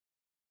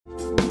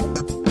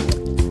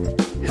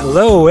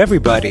Hello,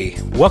 everybody.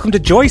 Welcome to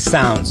Joy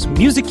Sounds,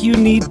 music you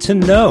need to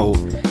know.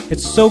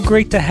 It's so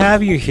great to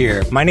have you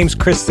here. My name's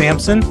Chris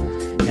Sampson,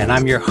 and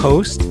I'm your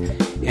host,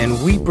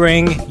 and we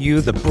bring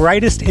you the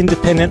brightest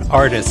independent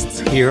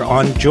artists here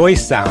on Joy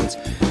Sounds.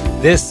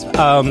 This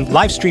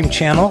live stream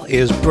channel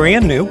is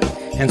brand new,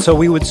 and so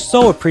we would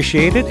so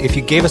appreciate it if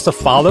you gave us a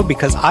follow,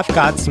 because I've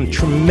got some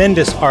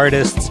tremendous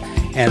artists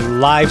and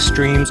live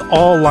streams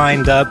all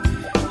lined up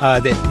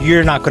that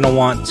you're not going to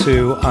want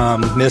to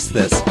miss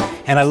this.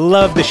 And I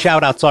love the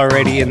shout outs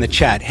already in the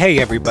chat. Hey,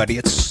 everybody,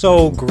 it's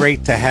so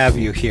great to have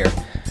you here.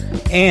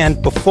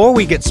 And before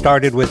we get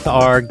started with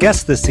our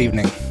guest this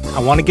evening, I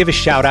want to give a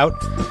shout out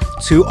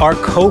to our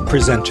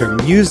co-presenter,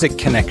 Music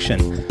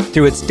Connection.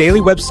 Through its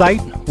daily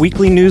website,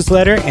 weekly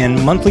newsletter,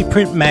 and monthly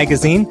print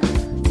magazine,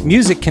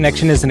 Music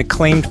Connection is an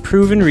acclaimed,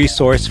 proven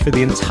resource for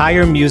the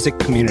entire music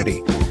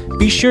community.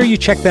 Be sure you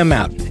check them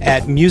out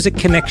at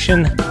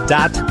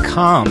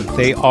musicconnection.com.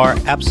 They are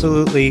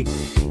absolutely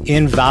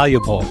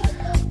invaluable.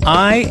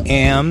 I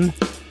am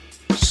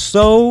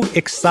so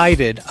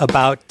excited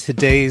about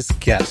today's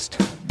guest,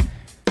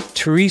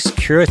 Therese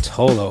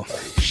Curatolo.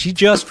 She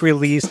just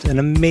released an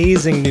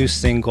amazing new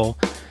single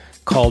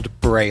called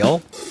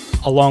Braille,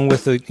 along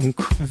with a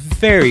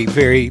very,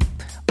 very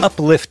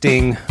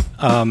uplifting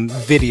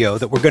video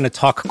that we're going to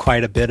talk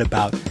quite a bit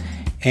about.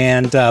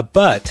 And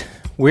but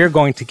we're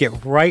going to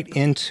get right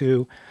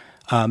into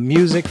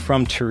music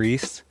from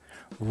Therese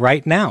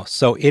right now.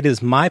 So it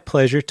is my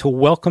pleasure to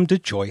welcome to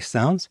Joy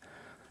Sounds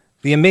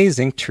the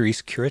amazing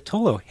Therese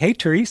Curatolo. Hey,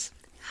 Therese.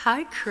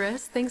 Hi,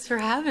 Chris. Thanks for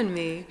having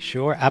me.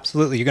 Sure,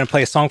 absolutely. You're going to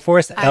play a song for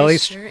us?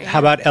 Sure am. How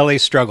about LA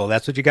Struggle?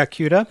 That's what you got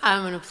queued up?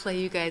 I'm going to play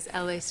you guys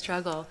LA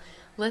Struggle.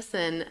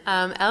 Listen,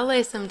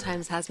 LA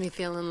sometimes has me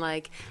feeling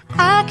like,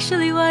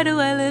 actually, why do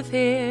I live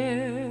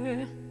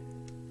here?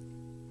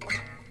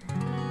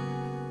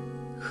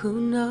 Who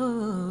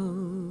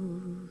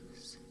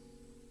knows?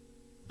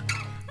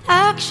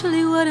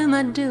 Actually, what am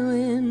I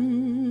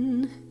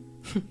doing?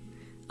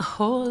 A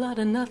whole lot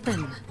of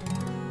nothing,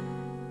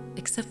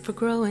 except for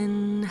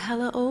growing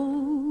hella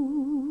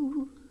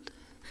old.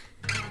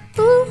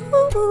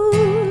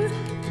 Ooh,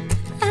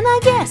 and I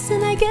guess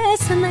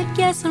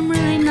I'm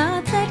really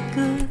not that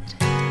good.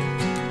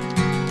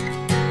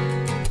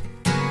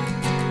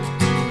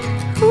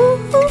 Ooh,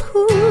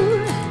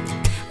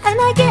 and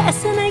I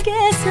guess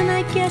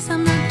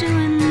I'm not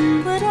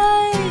doing what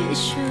I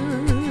should.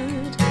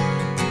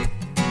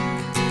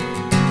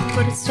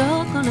 But it's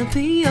all gonna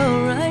be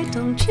alright,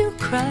 don't you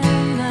cry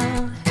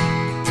now.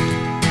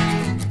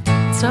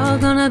 It's all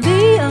gonna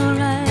be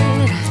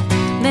alright,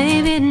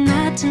 maybe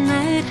not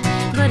tonight,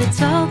 but it's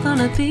all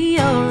gonna be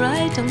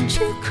alright, don't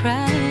you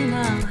cry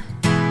now.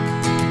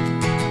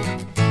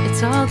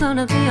 It's all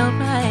gonna be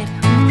alright.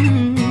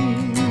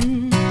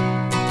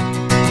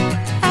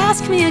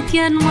 Ask me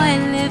again why I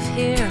live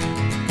here,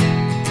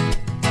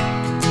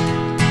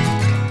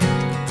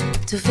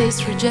 to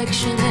face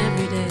rejection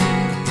every day.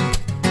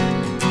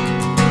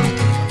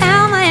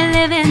 Am I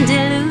living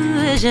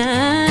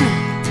delusion?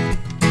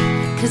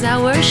 'Cause I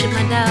worship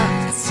my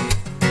doubts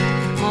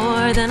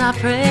more than I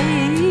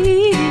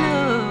pray.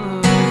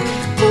 No.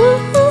 Ooh,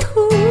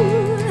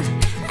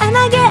 and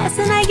I guess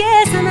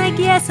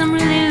I'm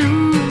really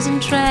losing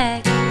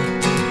track.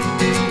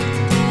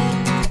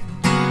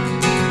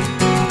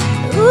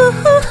 Ooh,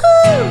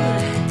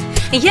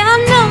 yeah, I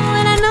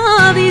know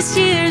all these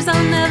years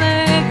I'll never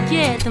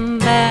get them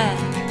back.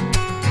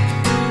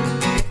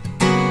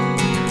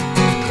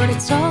 But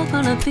it's all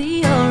gonna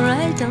be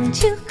alright,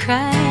 don't you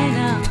cry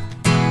now.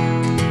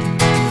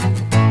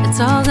 It's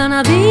all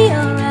gonna be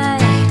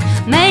alright,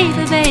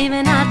 maybe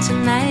baby not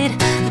tonight,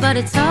 but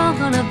it's all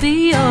gonna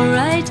be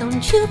alright,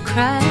 don't you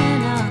cry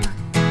now.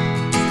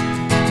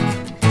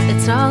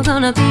 It's all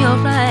gonna be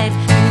alright,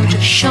 you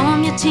just show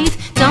 'em your teeth,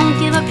 don't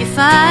give up your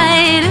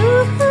fight.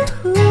 Ooh,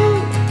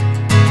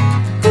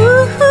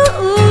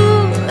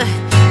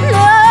 no.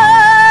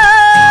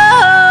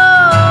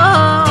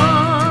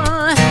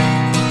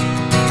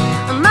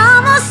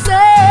 Mama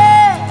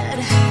said,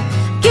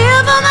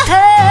 give 'em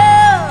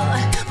hell,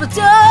 but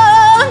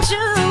don't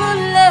you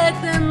let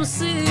them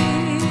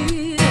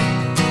see.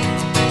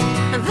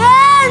 And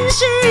then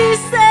she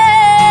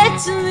said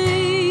to me,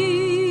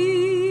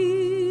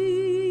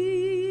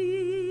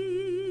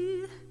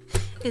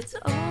 it's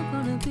all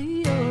gonna be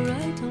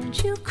alright, don't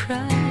you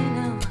cry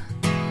now.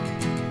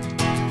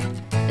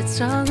 It's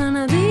all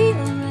gonna be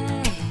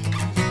alright,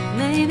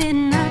 maybe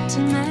not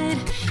tonight,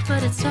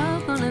 but it's all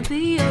gonna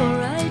be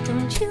alright,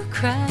 don't you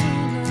cry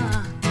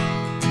now.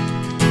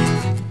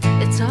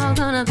 It's all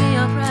gonna be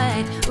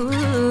alright,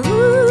 ooh,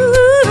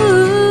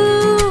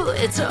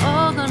 it's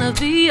all gonna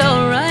be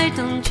alright,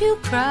 don't you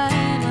cry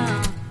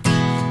now.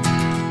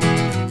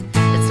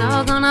 It's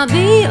all gonna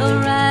be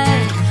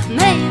alright,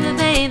 maybe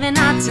baby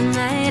not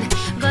tonight,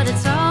 but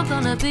it's all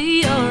gonna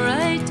be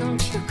alright,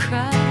 don't you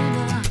cry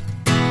now.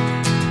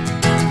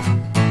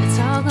 It's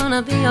all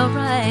gonna be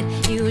alright,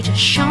 you just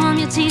show 'em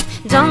your teeth,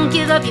 don't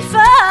give up your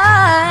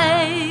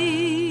fight.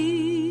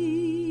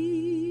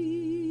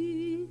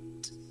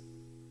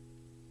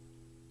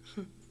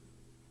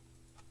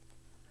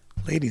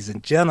 Ladies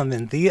and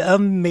gentlemen, the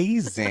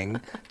amazing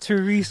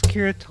Therese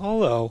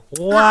Curatolo.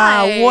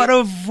 Wow, Hi. what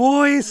a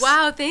voice.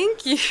 Wow,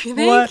 thank you. Thank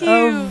What you.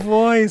 a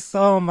voice.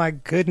 Oh my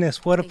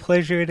goodness, what a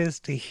pleasure it is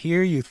to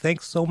hear you.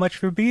 Thanks so much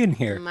for being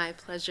here. My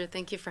pleasure.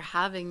 Thank you for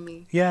having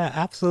me. Yeah,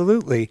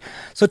 absolutely.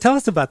 So tell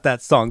us about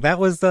that song.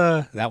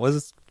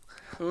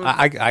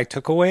 I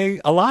took away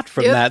a lot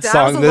from that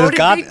song. Was a loaded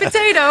baked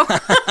potato.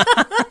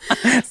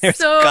 There's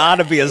got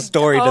to be a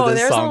story to this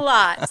there's song. a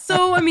lot.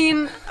 So, I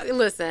mean,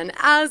 listen,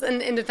 as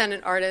an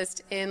independent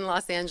artist in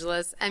Los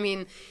Angeles, I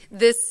mean,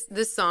 this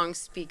song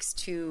speaks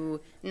to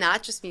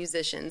not just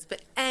musicians,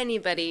 but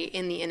anybody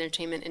in the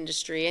entertainment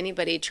industry,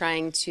 anybody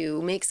trying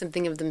to make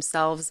something of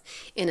themselves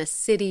in a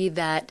city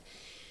that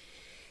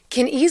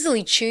can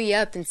easily chew you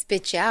up and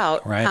spit you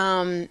out. Right.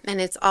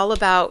 And it's all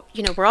about,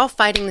 we're all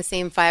fighting the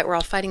same fight. We're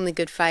all fighting the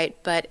good fight,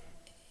 but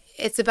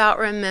it's about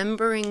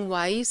remembering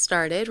why you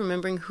started,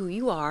 remembering who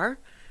you are,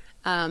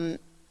 and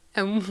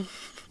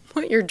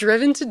what you're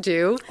driven to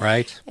do.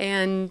 Right.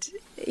 And,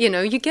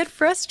 you get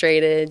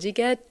frustrated. You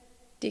get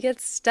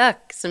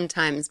stuck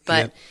sometimes,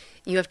 but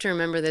you have to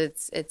remember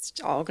that it's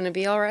all going to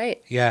be all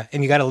right. Yeah,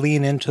 and you got to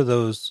lean into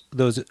those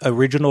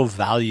original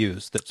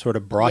values that sort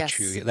of brought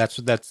you. That's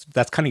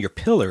kind of your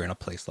pillar in a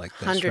place like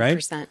this, 100%, right?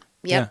 100%.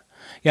 Yep.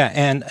 Yeah,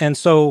 and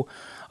so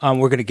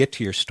we're going to get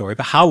to your story.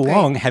 But how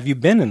long have you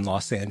been in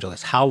Los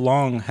Angeles? How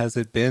long has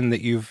it been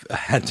that you've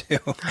had to,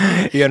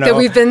 that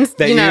we've been,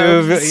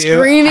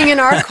 screaming in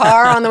our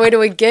car on the way to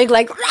a gig,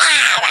 like,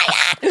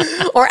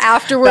 or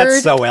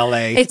afterwards. That's so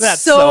LA.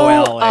 That's so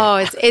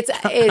LA. Oh,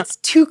 it's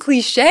too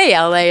cliche.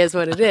 LA is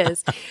what it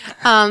is.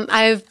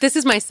 This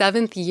is my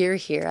 7th year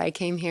here. I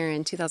came here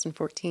in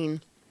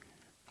 2014.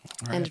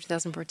 Right. End of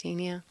 2014,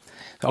 yeah.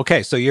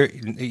 Okay, so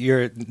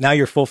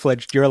you're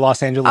full-fledged. You're a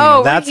Los Angelean.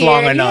 Oh, That's here,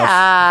 long enough.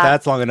 Yeah.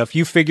 That's long enough.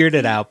 You figured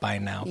it out by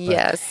now. But,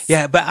 yes.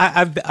 Yeah, but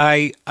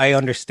I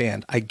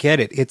understand. I get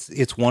it.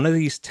 It's one of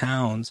these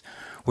towns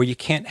where you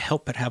can't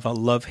help but have a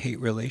love-hate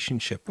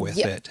relationship with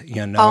it,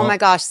 Oh my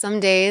gosh,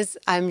 some days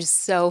I'm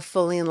just so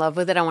fully in love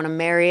with it. I want to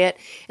marry it.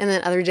 And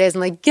then other days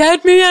I'm like,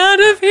 get me out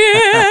of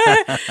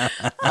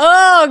here.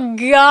 Oh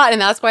God.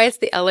 And that's why it's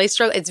the LA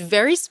struggle. It's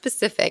very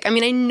specific. I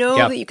mean, I know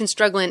that you can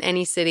struggle in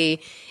any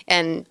city,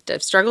 and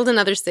I've struggled in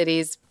other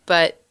cities,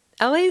 but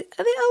the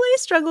LA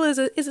struggle is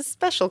a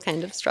special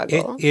kind of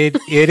struggle. It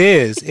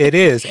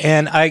is.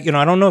 And I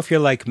don't know if you're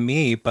like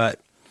me, but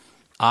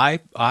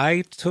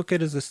I took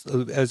it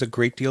as a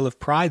great deal of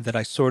pride that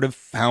I sort of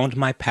found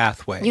my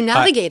pathway. You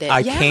navigated.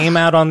 I came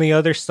out on the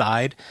other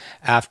side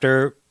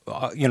after,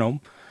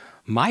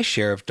 my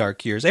share of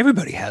dark years.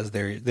 Everybody has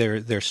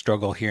their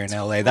struggle here in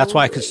LA. That's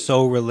why I could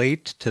so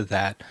relate to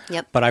that.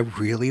 Yep. But I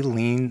really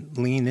lean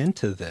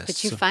into this.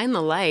 But you find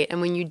the light, and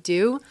when you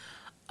do,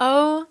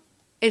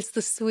 it's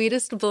the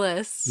sweetest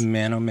bliss.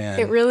 Man, oh man.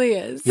 It really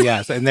is.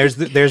 Yes, and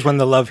there's when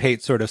the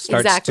love-hate sort of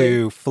starts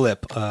to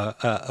flip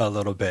a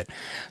little bit.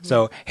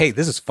 So, hey,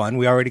 this is fun.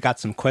 We already got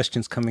some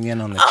questions coming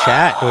in on the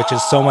chat, which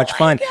is so much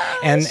fun.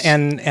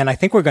 And I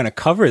think we're going to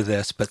cover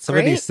this, but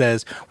somebody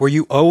says, were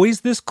you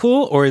always this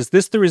cool, or is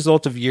this the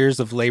result of years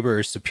of labor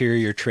or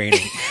superior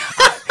training?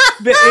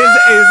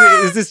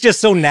 Is this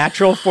just so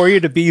natural for you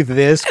to be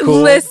this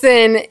cool?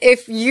 Listen,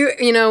 if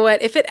you know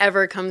what, if it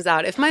ever comes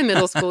out, if my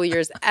middle school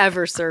years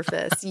ever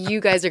surface, you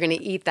guys are going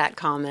to eat that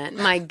comment.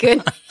 My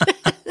goodness.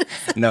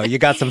 No, you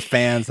got some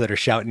fans that are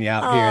shouting you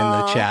out here in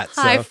the chat.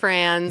 So. Hi,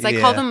 Frans. I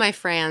call them my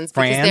Frans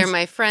because they're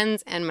my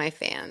friends and my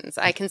fans.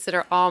 I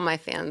consider all my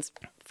fans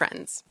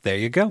friends. There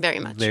you go. Very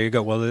much. There you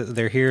go. Well,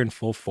 they're here in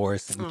full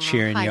force and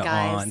cheering you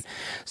guys. on.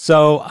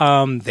 So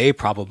they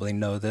probably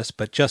know this,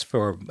 but just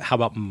how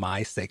about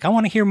my sake? I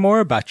want to hear more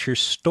about your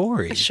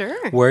story.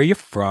 Sure. Where are you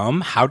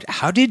from?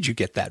 How did you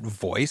get that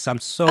voice? I'm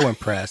so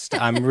impressed.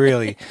 I'm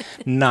really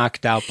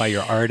knocked out by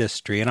your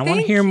artistry, and I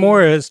want to hear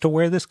more as to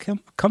where this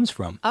comes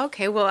from.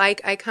 Okay. Well,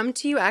 I come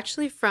to you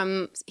actually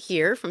from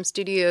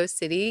Studio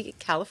City,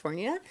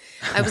 California.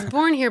 I was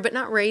born here, but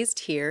not raised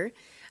here.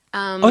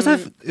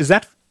 Is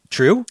that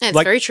true? It's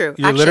very true.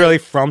 You're literally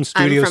from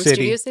Studio I'm from City.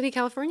 Studio City,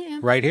 California. Yeah.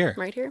 Right here.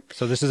 Right here.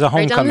 So this is a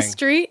homecoming. Right down the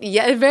street.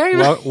 Yeah, very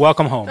much.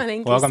 Welcome home.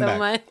 Thank Welcome you so back.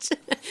 much.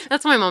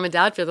 That's why my mom and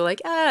dad feel. They're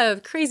like,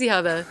 crazy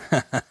how the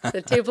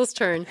tables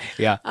turn.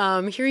 Yeah.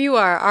 Here you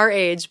are, our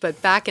age,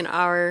 but back in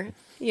our,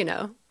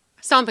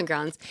 stomping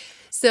grounds.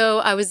 So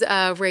I was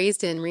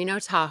raised in Reno,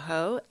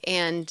 Tahoe,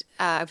 and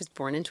I was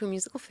born into a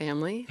musical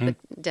family. But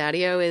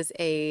Daddy-O is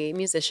a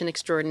musician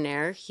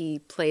extraordinaire. He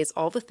plays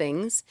all the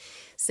things,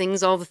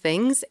 sings all the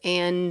things,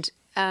 and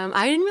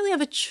I didn't really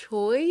have a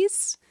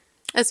choice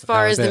as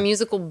far as the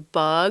musical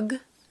bug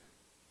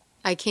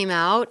I came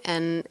out,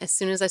 and as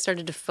soon as I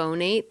started to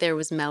phonate, there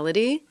was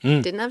melody.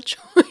 Didn't have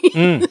choice.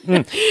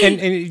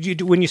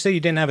 And when you say you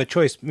didn't have a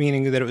choice,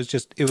 meaning that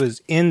it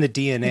was in the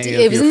DNA of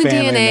It was your in the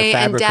family and the DNA, and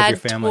fabric of your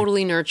Dad family.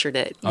 totally nurtured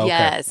it. Okay,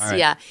 Yes, all right.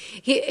 yeah.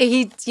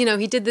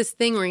 He did this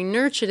thing where he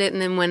nurtured it,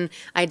 and then when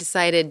I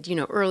decided,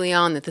 early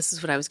on that this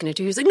is what I was going to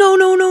do, he was like, no,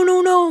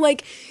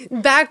 like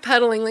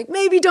backpedaling, like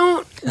maybe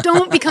don't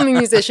become a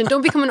musician,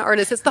 don't become an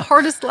artist. It's the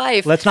hardest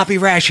life. Let's not be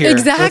rash here.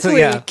 Exactly.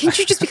 Yeah. Can't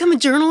you just become a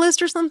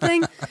journalist or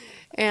something?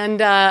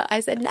 And I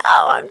said, no,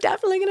 I'm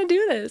definitely going to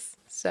do this.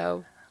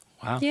 So,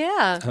 Wow.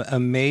 yeah.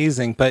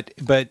 Amazing, but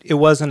it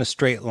wasn't a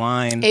straight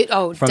line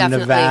from definitely.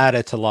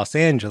 Nevada to Los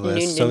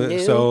Angeles. No.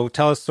 So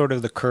tell us sort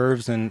of the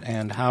curves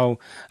and how,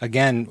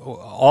 again,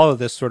 all of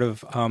this sort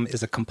of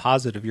is a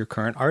composite of your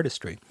current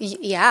artistry.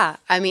 Yeah.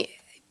 I mean,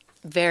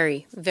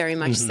 very, very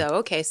much so.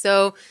 Okay.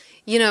 So,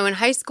 in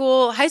high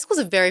school's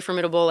a very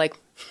formidable,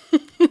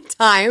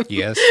 time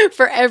Yes.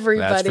 for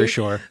everybody. That's for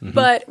sure. Mhm.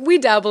 But we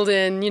dabbled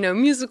in,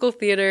 musical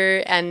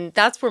theater, and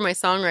that's where my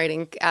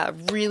songwriting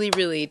really,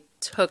 really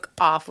took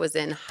off, was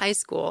in high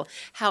school.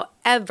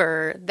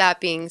 However,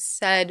 that being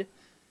said,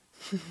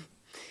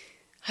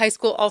 high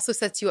school also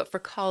sets you up for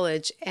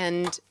college,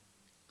 and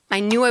I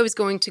knew I was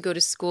going to go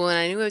to school, and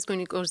I knew I was going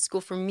to go to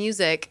school for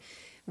music,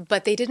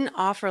 but they didn't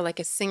offer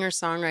a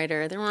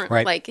singer-songwriter. They weren't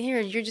Right. here,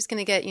 you're just going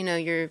to get,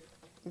 your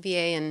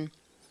BA and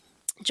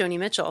Joni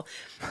Mitchell.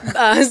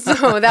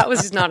 So that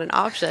was just not an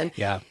option.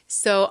 Yeah.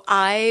 So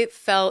I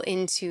fell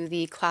into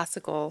the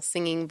classical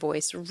singing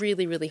voice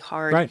really, really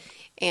hard. Right.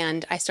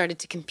 And I started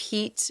to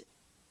compete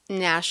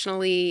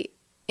nationally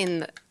in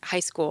the high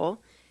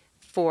school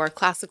for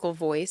classical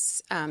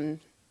voice.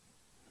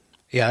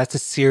 Yeah, that's a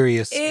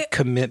serious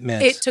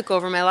commitment. It took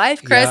over my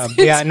life, Chris.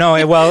 Yeah,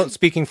 no. Well,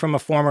 speaking from a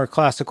former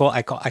classical,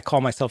 I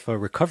call myself a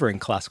recovering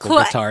classical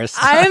guitarist.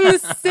 I'm the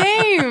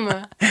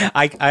same.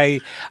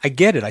 I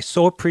get it. I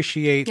so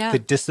appreciate Yeah. the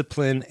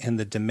discipline and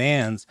the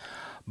demands,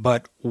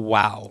 but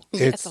wow,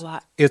 It's a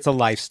lot. It's a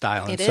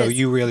lifestyle, and It so is.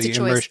 you really It's a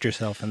choice. immersed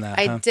yourself in that.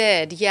 I huh?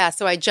 did, yeah.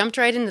 So I jumped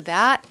right into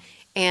that,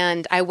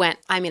 and I went.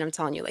 I mean, I'm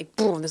telling you,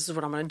 boom, this is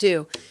what I'm going to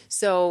do.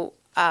 So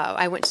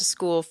I went to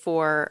school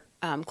for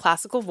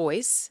classical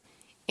voice,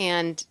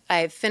 and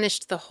I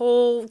finished the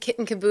whole kit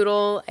and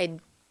caboodle. I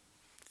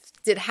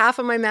did half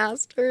of my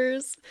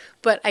master's,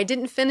 but I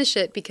didn't finish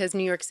it because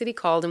New York City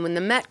called, and when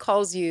the Met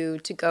calls you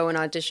to go and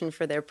audition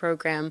for their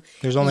program,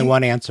 There's only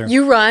one answer.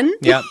 you run.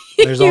 Yeah,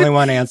 there's only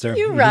one answer.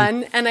 You Mhm.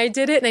 run, and I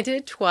did it, and I did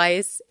it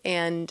twice.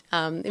 And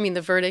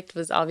the verdict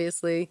was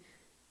obviously,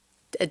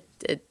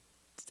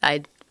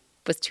 I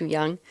was too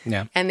young.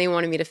 Yeah. And they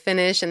wanted me to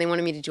finish, and they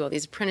wanted me to do all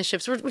these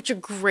apprenticeships, which are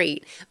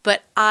great.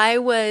 But I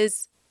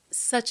was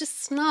such a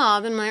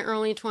snob in my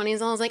early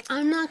 20s. I was like,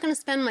 I'm not going to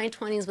spend my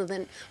 20s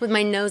with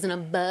my nose in a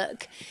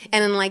book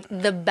and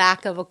in the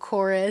back of a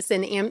chorus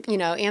in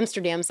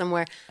Amsterdam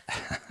somewhere.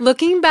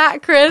 Looking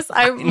back, Chris,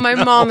 my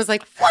mom was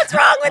like, "What's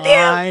wrong with you?"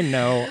 I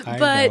know.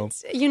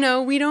 But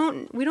we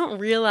don't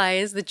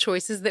realize the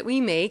choices that we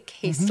make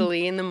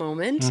hastily in the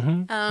moment.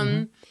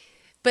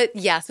 But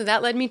yeah, so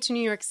that led me to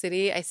New York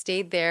City. I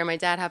stayed there. My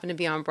dad happened to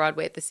be on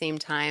Broadway at the same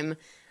time,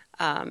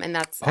 and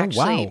that's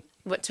actually wow.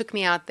 what took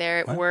me out there.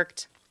 It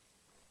worked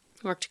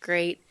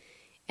great,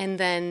 and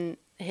then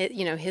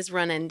his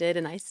run ended,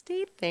 and I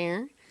stayed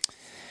there.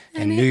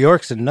 And New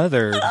York's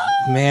another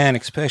man,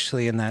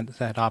 especially in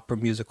that opera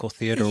musical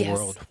theater Yes,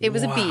 world. it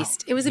was Wow. a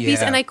beast. It was a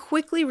beast, Yeah. and I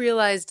quickly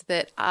realized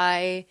that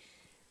I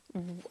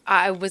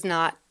was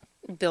not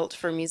built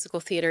for musical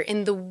theater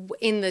in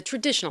the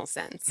traditional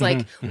sense.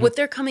 What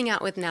they're coming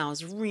out with now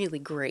is really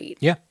great.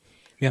 Yeah,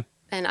 yeah.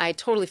 And I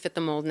totally fit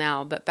the mold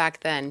now, but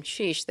back then,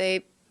 sheesh,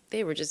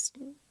 they were just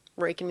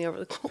raking me over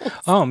the coals.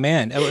 Oh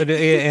man,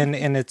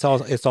 and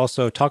it's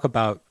also talk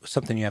about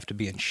something you have to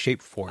be in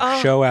shape for.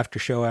 Show after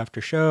show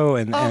after show,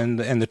 and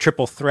the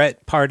triple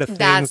threat part of things.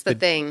 That's the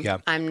thing. Yeah.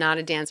 I'm not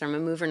a dancer. I'm a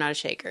mover, not a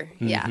shaker.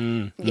 Yeah.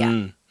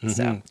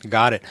 So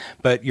Got it.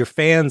 But your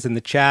fans in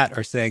the chat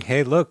are saying,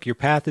 "Hey, look, your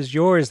path is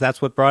yours.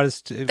 That's what brought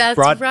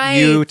right.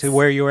 you to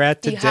where you're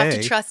at today. You have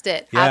to trust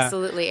it. Yeah.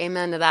 Absolutely.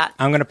 Amen to that.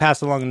 I'm going to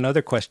pass along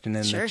another question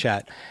in Sure. the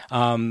chat,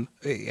 and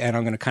I'm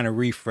going to kind of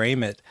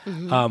reframe it.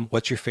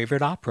 What's your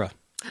favorite opera?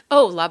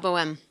 Oh, La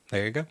Boheme.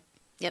 There you go.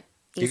 Yep.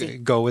 You Easy.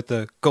 go with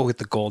the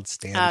gold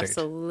standard.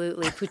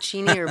 Absolutely.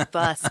 Puccini or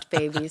bust,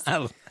 babies.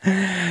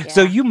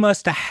 So you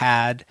must have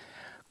had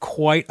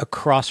quite a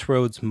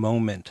crossroads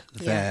moment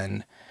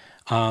then.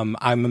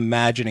 I'm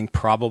imagining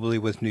probably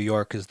with New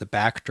York as the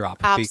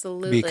backdrop.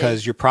 Absolutely.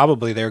 Because you're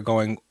probably there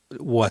going,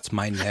 what's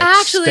my next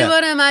Actually, step?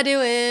 what am I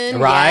doing?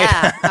 Right.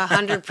 Yeah,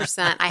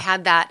 100%. I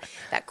had that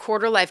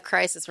quarter life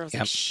crisis where I was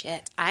Yep. like,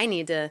 shit, I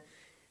need to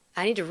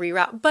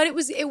reroute. But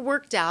it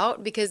worked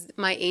out because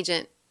my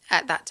agent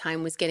at that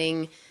time was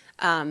getting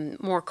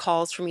more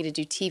calls for me to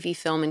do TV,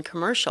 film, and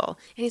commercial.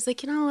 And he's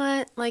like, you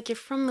know what? You're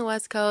from the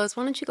West Coast.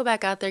 Why don't you go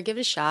back out there, give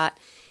it a shot?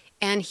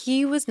 And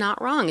he was not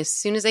wrong. As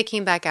soon as I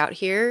came back out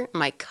here,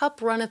 my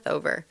cup runneth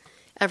over.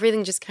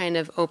 Everything just kind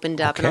of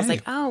opened up. And I was Okay.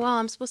 like, oh, well,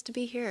 I'm supposed to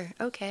be here.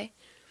 Okay.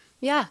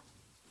 Yeah.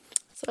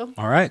 So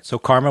All right. So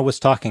Karma was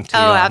talking to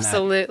you. oh, on that.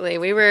 absolutely.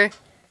 We were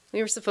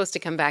supposed to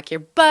come back here,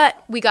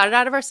 but we got it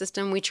out of our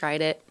system. We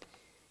tried it.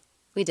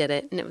 We did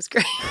it, and it was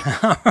great.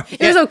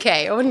 It was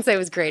okay. I wouldn't say it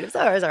was great. It was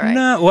all right.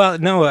 No, well,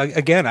 no.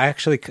 Again, I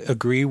actually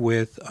agree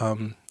with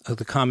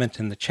the comment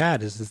in the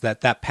chat. Is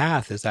that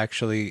path is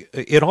actually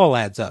it all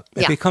adds up.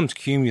 It Yeah. becomes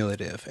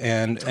cumulative,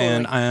 and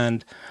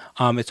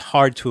Totally. it's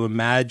hard to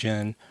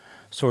imagine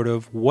sort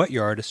of what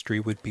your artistry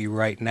would be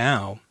right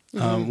now.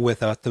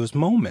 Without those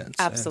moments.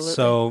 Absolutely.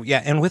 So,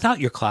 yeah, and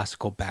without your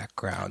classical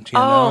background,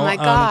 Oh know? my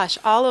gosh,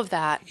 all of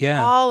that.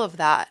 yeah. All of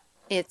that.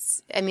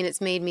 It's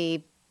made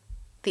me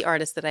the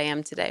artist that I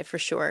am today for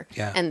sure.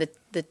 Yeah. And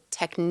the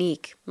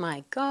technique,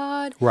 my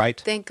God. Right.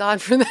 Thank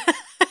God for that.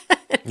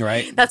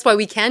 Right. That's why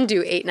we can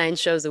do 8-9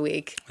 shows a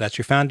week. That's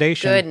your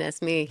foundation.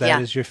 Goodness me.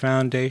 That is Yeah. your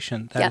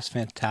foundation. That Yeah. is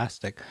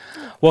fantastic.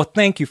 Well,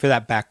 thank you for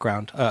that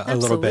background a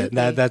little bit.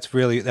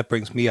 Absolutely. That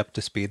brings me up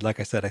to speed. Like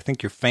I said, I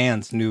think your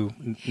fans knew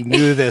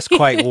this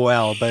quite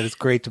well, but it's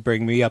great to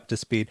bring me up to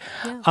speed.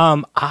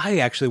 Yeah. I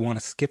actually want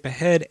to skip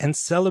ahead and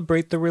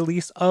celebrate the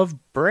release of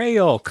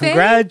Braille. Thank you.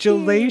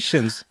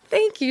 Congratulations.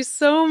 Thank you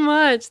so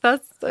much.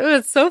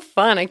 It's so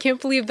fun. I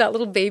can't believe that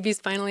little baby's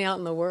finally out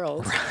in the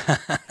world.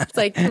 It's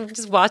like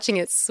just watching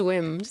it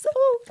swim. Just,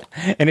 oh.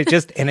 And it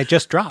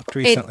just dropped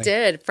recently. It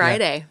did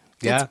Friday.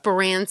 Yeah. It's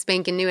brand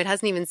spanking new. It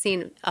hasn't even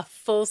seen a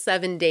full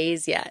 7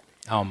 days yet.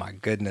 Oh my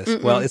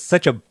goodness. Well, it's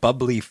such a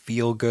bubbly,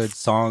 feel-good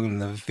song.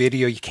 And the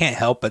video, you can't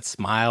help but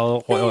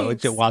smile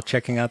while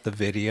checking out the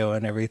video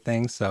and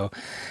everything. So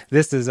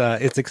this is,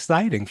 it's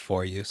exciting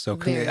for you. So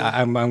Very.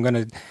 I'm going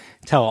to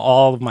tell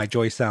all of my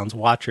Joy Sounds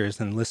watchers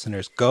and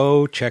listeners,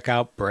 go check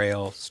out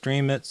Braille,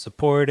 stream it,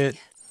 support it.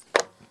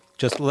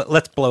 Just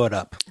let's blow it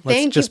up.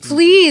 Thank you.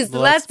 Please.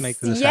 Let's make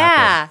this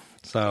happen.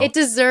 So It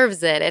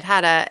deserves it. It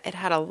had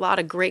a lot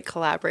of great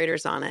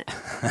collaborators on it.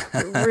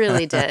 It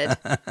really did.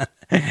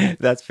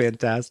 that's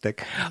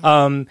fantastic.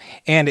 And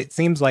it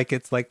seems like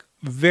it's like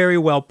very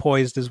well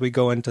poised as we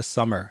go into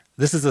summer.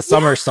 This is a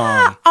summer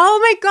song. Oh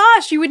my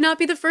gosh, you would not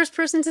be the first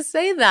person to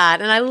say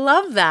that. And I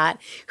love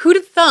that. Who'd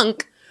have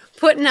thunk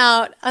putting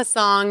out a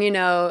song,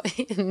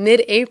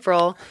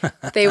 mid-April,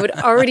 they would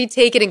already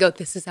take it and go,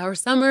 this is our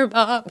summer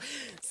bop.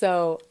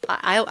 So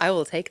I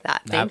will take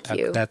that. Thank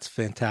you. That's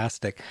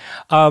fantastic.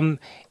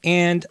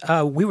 And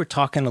we were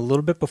talking a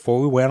little bit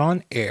before we went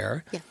on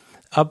air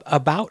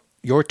about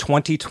your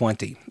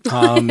 2020,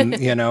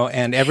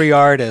 and every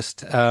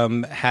artist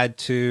had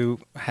to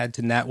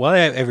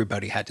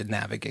everybody had to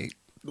navigate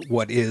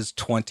what is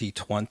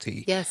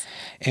 2020. Yes.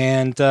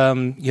 And,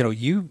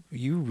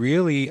 you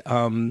really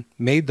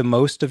made the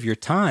most of your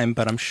time,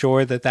 but I'm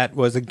sure that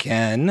was,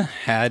 again,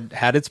 had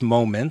its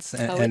moments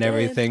and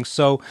everything.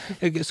 So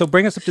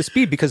bring us up to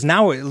speed, because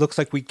now it looks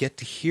like we get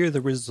to hear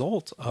the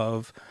result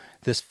of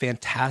this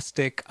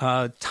fantastic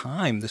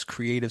time, this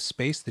creative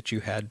space that you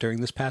had during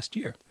this past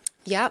year.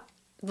 Yep.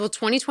 Well,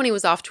 2020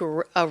 was off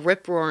to a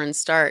rip-roaring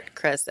start,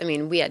 Chris. I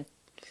mean, we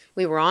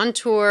were on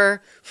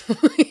tour.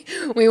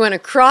 We went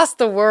across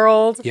the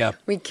world. Yeah.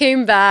 We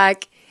came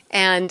back.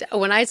 And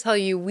when I tell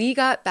you, we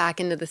got back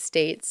into the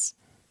States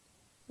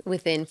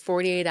within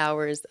 48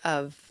 hours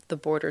of the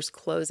borders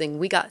closing.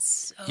 We got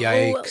so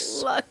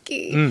Yikes.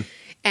 lucky.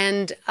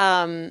 And,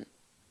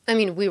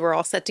 we were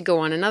all set to go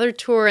on another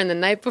tour. And the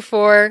night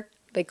before,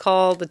 the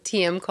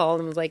TM called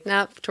and was like,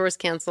 nah, tour's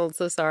canceled.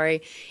 So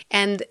sorry.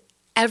 And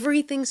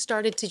everything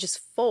started to just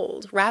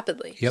fold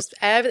rapidly. Yep.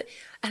 And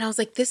I was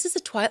like, this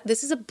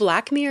is a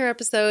Black Mirror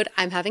episode.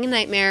 I'm having a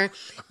nightmare.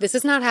 This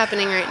is not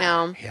happening right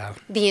now. Yeah.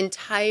 The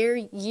entire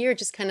year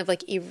just kind of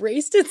like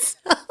erased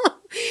itself.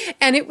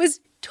 And it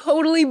was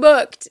totally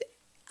booked.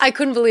 I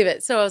couldn't believe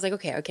it. So I was like,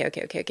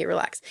 okay,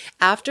 relax.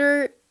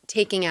 After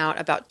taking out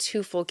about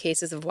 2 full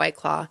cases of White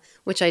Claw,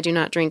 which I do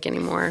not drink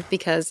anymore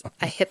because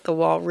I hit the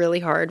wall really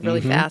hard,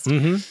 really fast.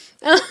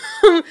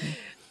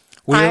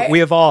 We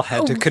have all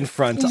had to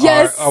confront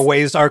yes.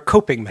 our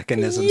coping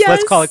mechanisms. Yes.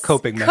 Let's call it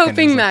coping mechanisms.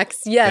 Coping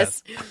mechs,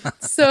 yes.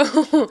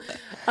 So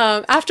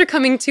after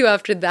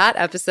that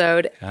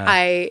episode,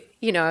 I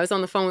was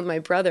on the phone with my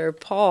brother,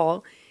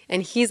 Paul,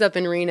 and he's up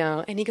in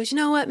Reno. And he goes, you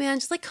know what, man,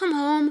 just like come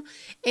home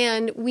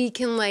and we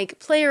can like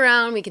play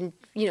around. We can,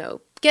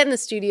 get in the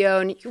studio.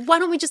 And why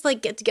don't we just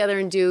like get together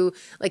and do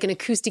like an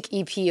acoustic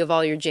EP of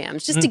all your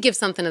jams just to give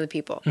something to the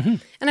people.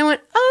 And I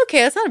went, oh,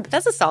 okay,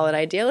 that's a solid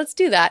idea. Let's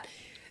do that.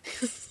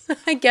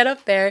 I get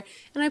up there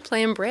and I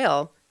play in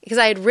Braille because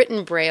I had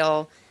written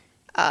Braille.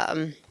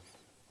 I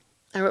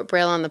wrote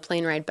Braille on the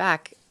plane ride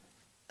back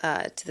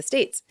to the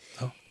States.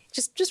 Oh.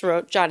 Just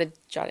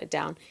jotted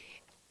down.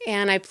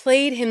 And I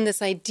played him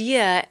this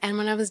idea. And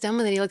when I was done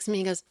with it, he looks at me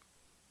and goes,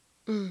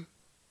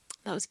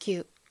 that was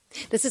cute.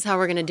 This is how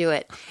we're going to do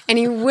it. And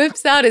he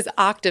whips out his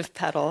octave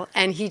pedal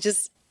and he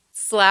just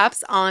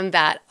slaps on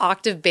that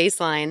octave bass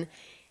line.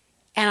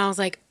 And I was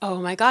like, oh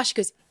my gosh. He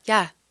goes,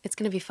 yeah, it's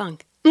going to be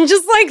funk.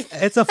 Just like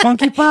it's a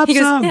funky pop he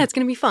goes, song. Yeah, it's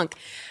gonna be funk.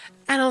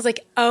 And I was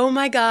like, oh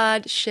my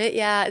God, shit,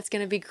 yeah, it's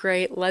gonna be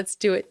great. Let's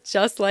do it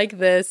just like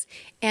this.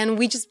 And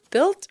we just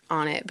built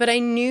on it. But I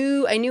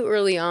knew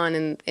early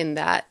on in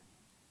that,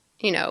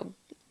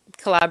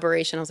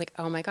 collaboration, I was like,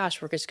 oh my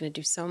gosh, we're just going to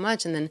do so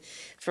much. And then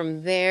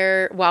from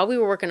there, while we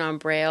were working on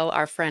Braille,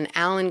 our friend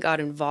Alan got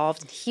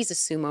involved. He's a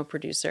sumo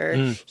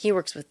producer. He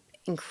works with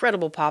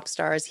incredible pop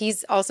stars.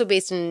 He's also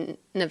based in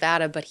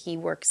Nevada, but he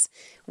works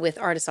with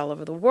artists all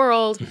over the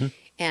world.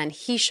 And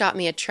he shot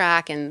me a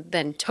track, and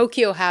then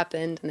Tokyo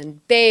happened, and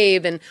then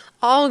Babe, and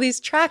all these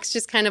tracks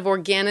just kind of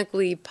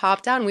organically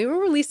popped out. And we were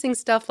releasing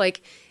stuff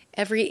like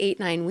every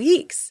 8-9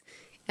 weeks.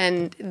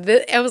 And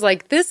I was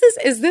like,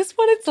 is this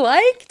what it's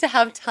like to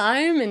have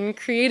time and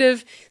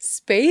creative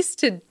space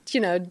to,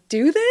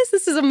 do this?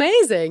 This is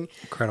amazing.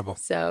 Incredible.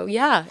 So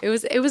yeah, it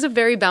was a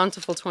very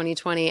bountiful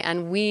 2020.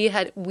 And we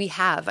have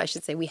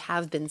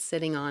been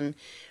sitting on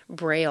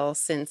Braille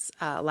since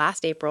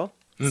last April.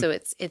 So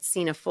it's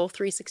seen a full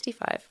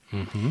 365.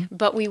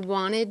 But we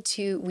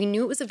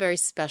knew it was a very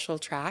special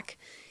track.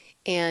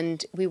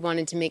 And we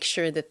wanted to make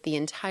sure that the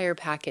entire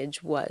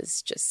package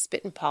was just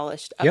spit and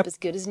polished up as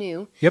good as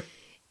new. Yep.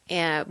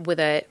 And with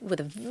a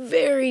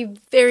very,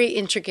 very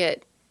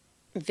intricate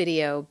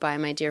video by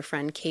my dear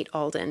friend Kate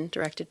Alden,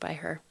 directed by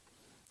her.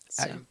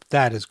 So.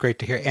 That is great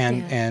to hear,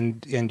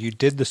 and you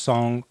did the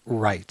song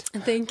right.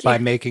 Thank you. By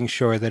making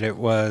sure that it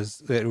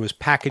was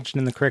packaged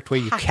in the correct way.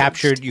 You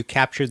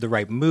captured the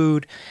right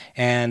mood,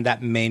 and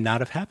that may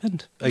not have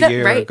happened a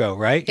year ago,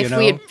 right? If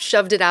we had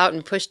shoved it out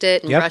and pushed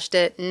it and rushed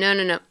it,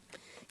 no.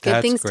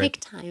 Good things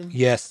take time.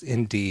 Yes,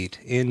 indeed.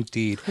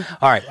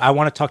 All right, I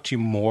want to talk to you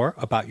more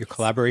about your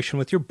collaboration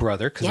with your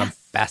brother, because I'm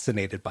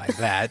fascinated by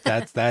that.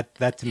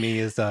 That to me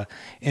is a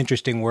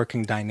interesting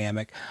working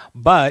dynamic.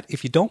 But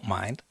if you don't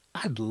mind,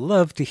 I'd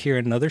love to hear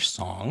another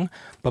song.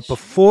 But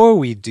before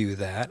we do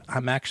that,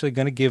 I'm actually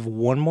going to give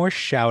one more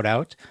shout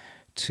out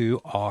to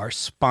our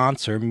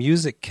sponsor,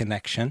 Music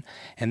Connection.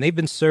 And they've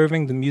been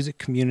serving the music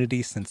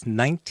community since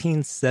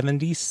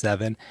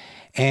 1977.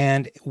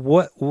 And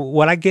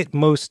what I get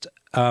most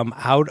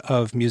out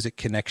of Music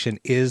Connection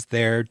is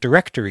their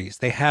directories.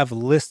 They have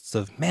lists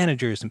of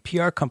managers and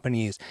PR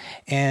companies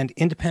and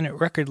independent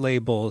record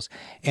labels,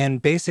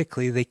 and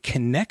basically they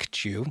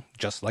connect you,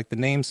 just like the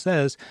name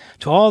says,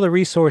 to all the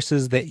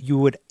resources that you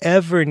would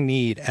ever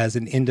need as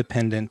an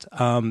independent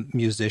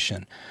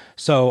musician.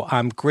 So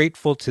I'm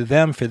grateful to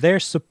them for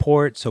their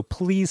support. So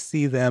please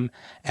see them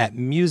at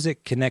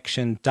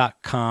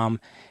musicconnection.com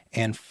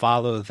and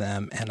follow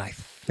them. And I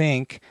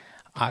think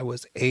I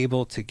was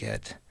able to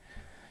get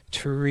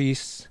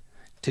Therese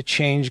to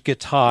change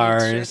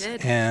guitars,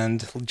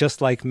 and just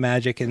like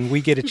magic, and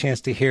we get a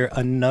chance to hear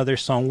another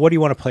song. What do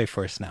you want to play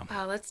for us now?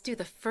 Let's do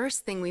the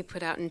first thing we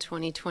put out in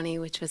 2020,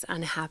 which was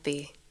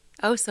Unhappy.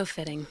 Oh, so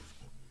fitting.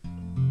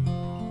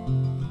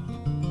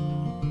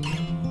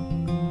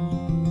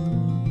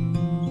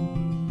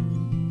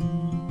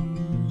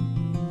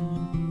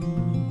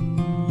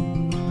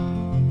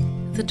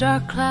 The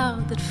dark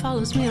cloud that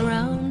follows me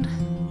around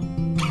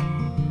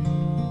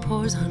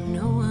pours on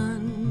no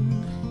one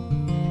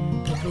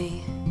but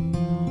me.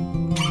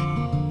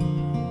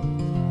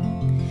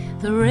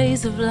 The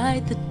rays of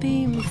light that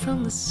beam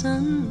from the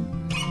sun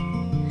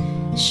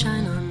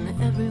shine on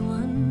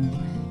everyone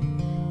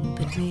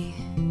but me.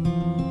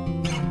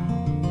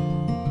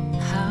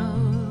 How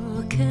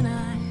can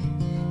I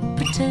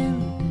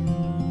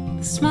pretend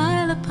the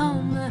smile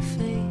upon my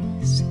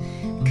face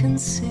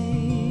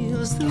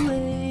conceals the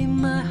way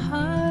my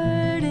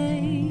heart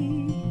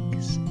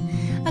aches?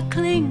 I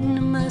cling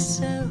to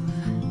myself,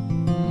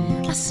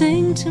 I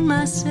sing to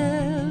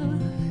myself,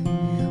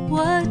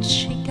 what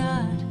she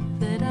got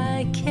that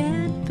I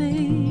can't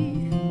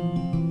be.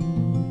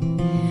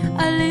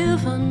 I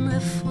live on my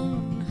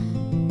phone,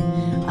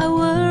 I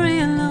worry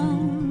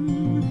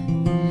alone,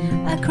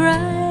 I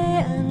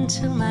cry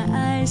until my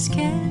eyes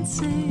can't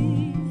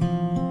see.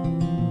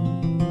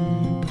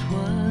 But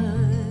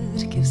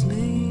what gives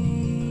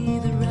me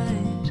the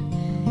right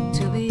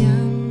to be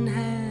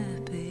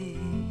unhappy?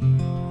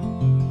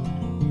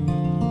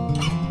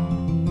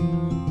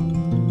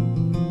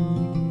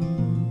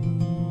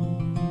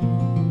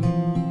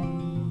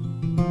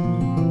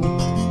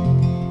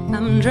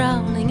 I'm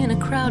drowning in a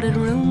crowded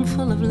room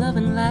full of love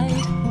and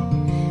light,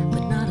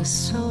 but not a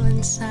soul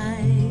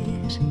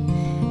inside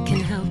can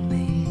help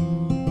me.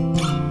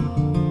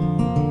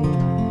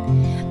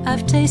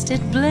 I've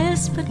tasted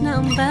bliss, but now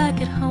I'm back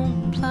at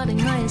home,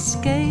 plotting my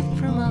escape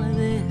from all of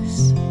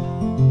this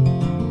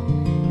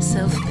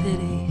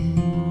self-pity.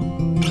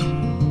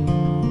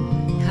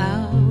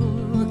 How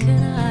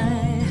can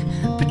I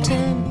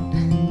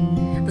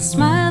pretend the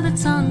smile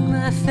that's on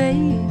my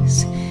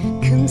face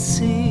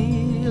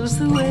conceals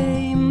the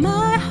way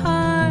my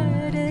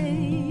heart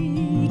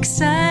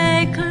aches?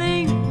 I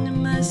cling to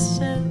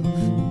myself,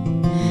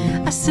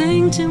 I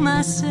sing to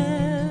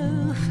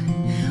myself,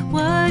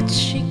 what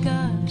she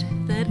got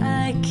that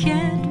I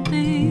can't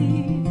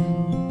be.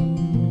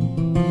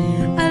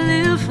 I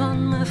live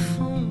on my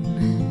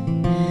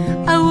phone,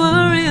 I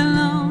worry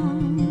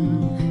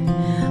alone,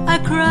 I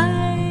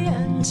cry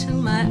until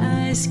my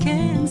eyes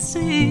can't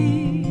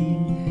see.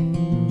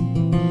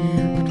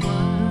 But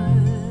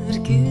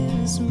what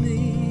gives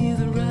me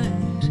the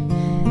right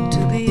to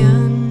be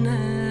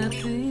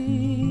unhappy?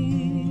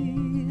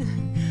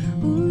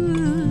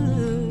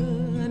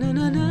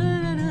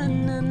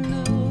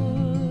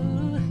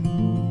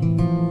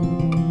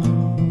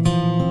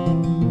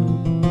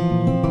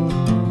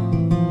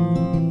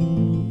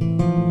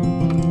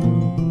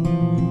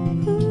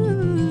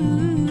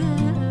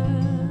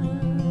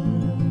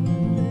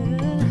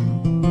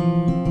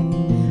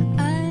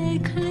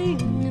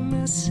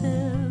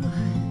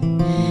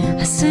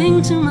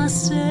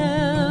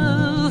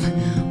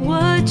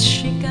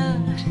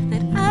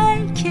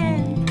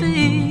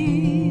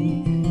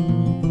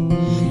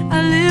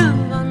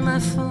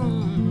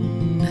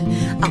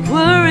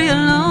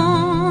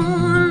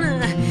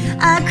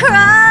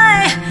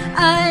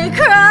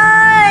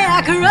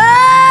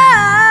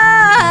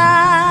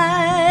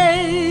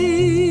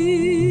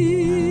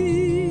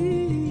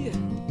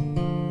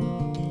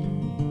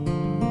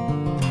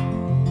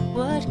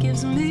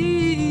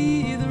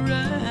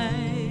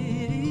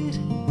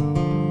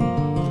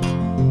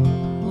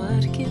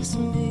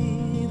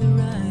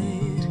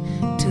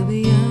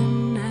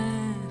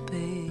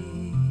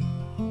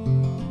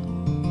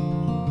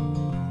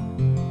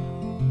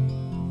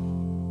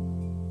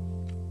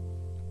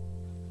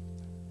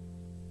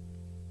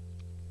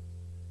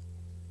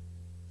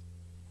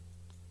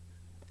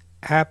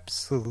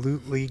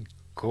 absolutely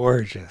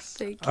gorgeous.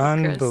 Thank you, Chris.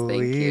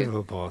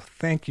 Unbelievable.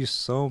 Thank you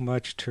so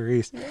much,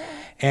 Therese. Yeah.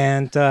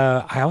 And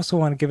I also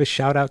want to give a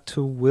shout out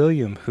to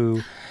William,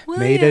 who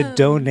made a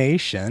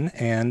donation.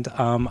 And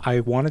I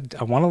want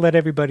to let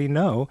everybody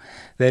know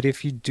that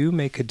if you do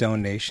make a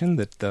donation,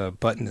 that the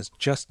button is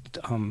just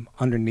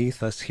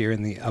underneath us here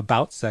in the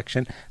About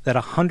section, that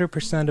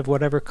 100% of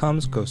whatever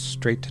comes goes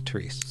straight to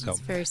Therese. So that's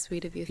very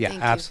sweet of you. Yeah,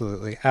 Thank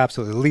absolutely.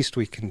 Absolutely. The least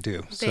we can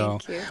do.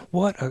 Thank you.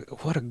 What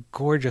a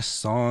gorgeous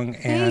song.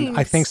 Thanks. And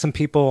I think some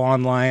people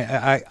online,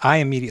 I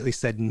immediately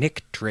said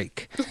Nick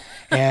Drake.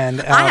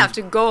 And I have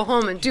to go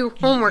home and do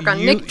homework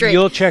on Nick Drake.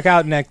 You'll check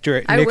out Nick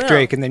Drake,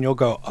 and then you'll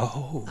go,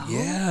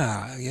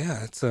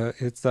 yeah.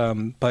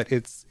 But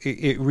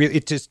it really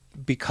just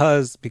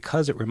because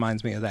it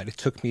reminds me of that. It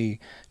took me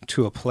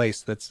to a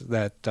place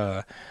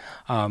that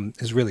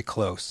is really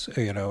close,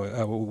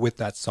 with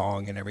that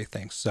song and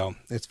everything. So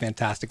it's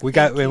fantastic. We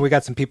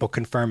got some people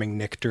confirming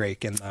Nick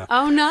Drake in the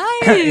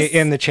nice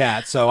in the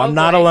chat. So I'm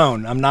not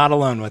alone. I'm not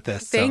alone with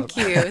this. Thank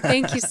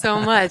you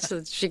so much.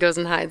 She goes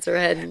and hides her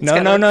head. And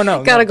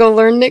No. Gotta go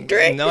learn Nick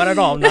Drake. Not at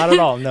all. No.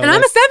 And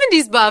I'm a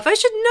 '70s buff. I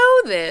should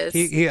know this.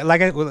 He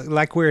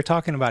like we were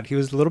talking about. He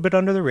was a little bit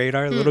under the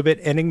radar, a little bit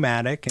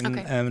enigmatic,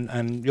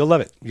 and you'll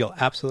love it. You'll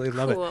absolutely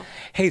love it.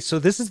 Hey, so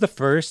this is the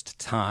first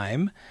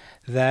time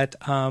that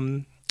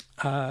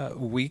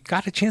we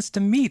got a chance to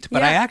meet,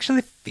 but I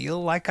actually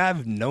feel like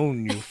I've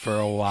known you for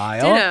a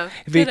while.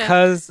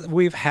 Because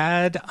we've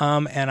had,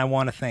 and I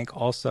want to thank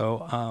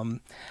also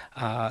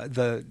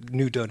the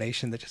new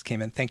donation that just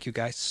came in. Thank you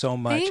guys so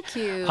much. Thank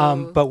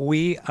you. But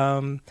we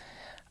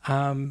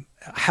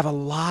have a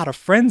lot of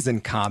friends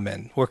in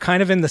common. We're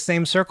kind of in the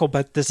same circle,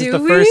 but this is the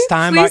first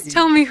time. Please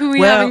tell me who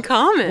we have in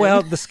common.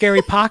 Well, the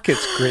Scary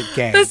Pockets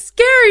gang. The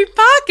Scary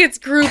Pockets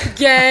group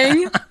gang.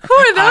 Who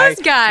are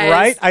those guys?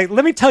 Right?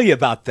 Let me tell you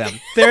about them.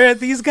 They're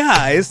these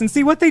guys, and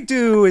see what they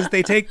do is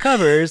they take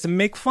covers and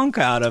make funk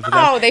out of them.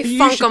 Oh, they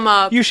funk them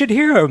up. You should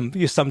hear them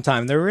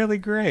sometime. They're really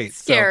great.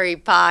 Scary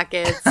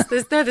Pockets.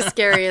 They're the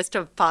scariest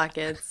of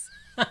pockets.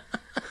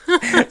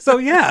 So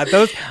yeah,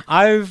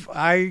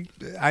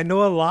 I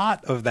know a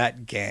lot of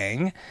that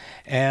gang,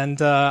 and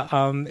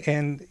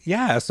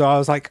yeah, so I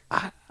was like,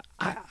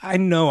 I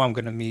know I'm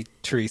gonna meet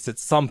Therese at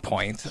some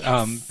point,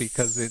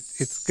 because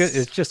it's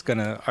just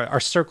gonna our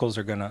circles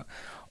are gonna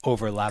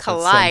overlap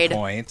collide at some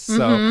point.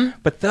 So,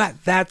 but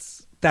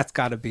that's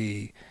got to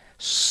be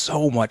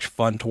so much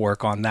fun to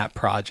work on that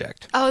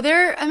project. Oh,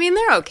 they're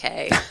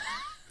okay.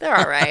 They're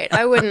all right.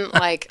 I wouldn't.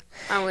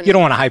 You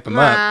don't want to hype them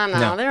up.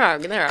 No, they're all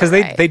right. Because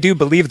they do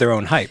believe their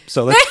own hype.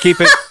 So let's keep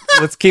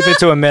it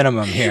to a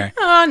minimum here.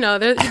 Oh no,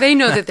 they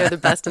know that they're the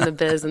best in the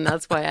biz, and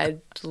that's why I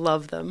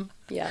love them.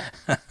 Yeah,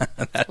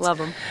 love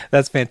them.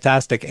 That's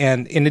fantastic.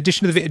 And in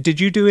addition to did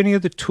you do any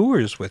of the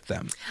tours with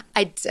them?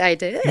 I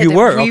did. You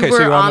were? We okay, were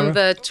so you're on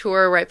the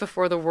tour right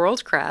before the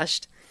world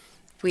crashed.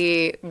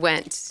 We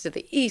went to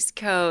the East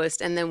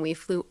Coast, and then we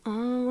flew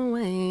all the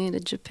way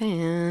to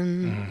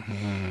Japan.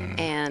 Mm-hmm.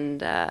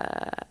 And,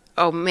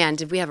 oh man,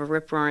 did we have a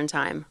rip-roaring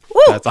time.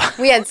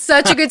 We had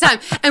such a good time.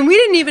 And we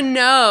didn't even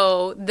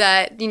know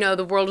that,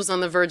 the world was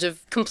on the verge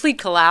of complete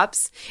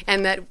collapse,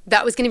 and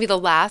that was going to be the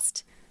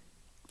last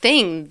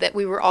thing that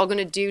we were all going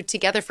to do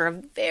together for a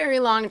very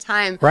long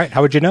time. Right.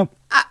 How would you know?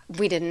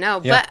 We didn't know,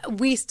 but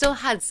we still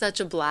had such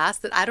a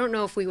blast that I don't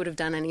know if we would have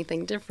done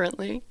anything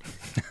differently.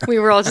 We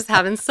were all just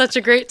having such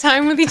a great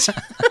time with each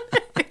other.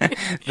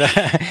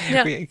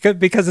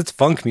 Because it's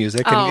funk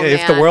music, and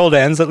if the world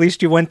ends, at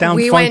least you went down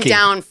funky. We went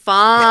down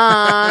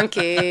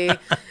funky.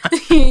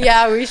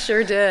 Yeah, we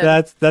sure did.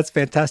 That's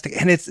fantastic.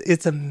 And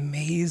it's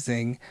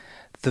amazing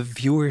the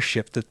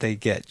viewership that they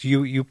get.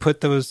 You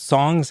put those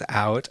songs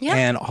out,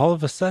 and all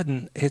of a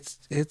sudden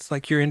it's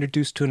like you're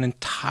introduced to an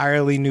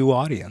entirely new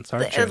audience,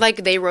 aren't you?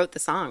 Like they wrote the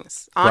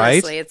songs.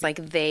 Honestly, right? It's like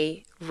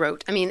they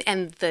wrote. I mean,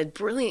 and the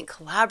brilliant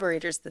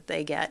collaborators that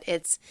they get.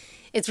 It's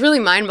really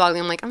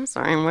mind-boggling. I'm like, I'm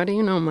sorry, why do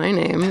you know my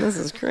name? This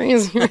is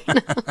crazy right now.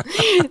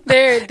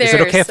 They're Is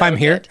it okay if I'm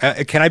here?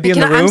 Can I be in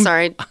the room? I'm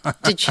sorry.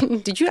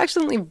 Did you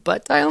accidentally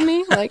butt dial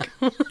me? Like,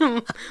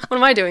 what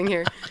am I doing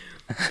here?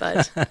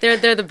 But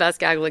they're the best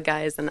Gagla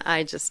guys, and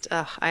I just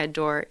I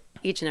adore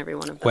each and every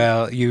one of them.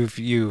 Well,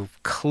 you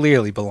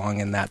clearly belong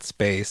in that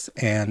space,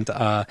 and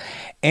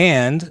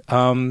kind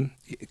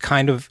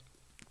of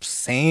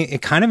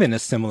in a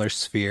similar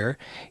sphere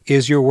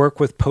is your work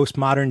with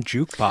Postmodern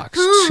Jukebox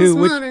too.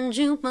 Postmodern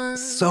Jukebox,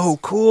 so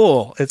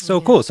cool! It's so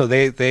cool. So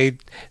they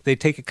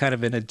take it kind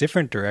of in a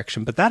different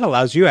direction, but that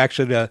allows you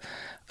actually to.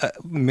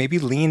 Maybe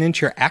lean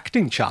into your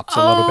acting chops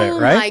a little bit,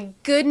 right? Oh my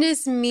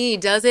goodness me,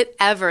 does it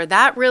ever.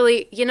 That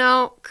really,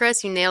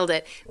 Chris, you nailed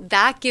it.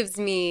 That gives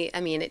me,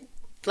 it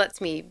lets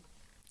me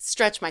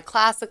stretch my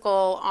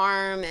classical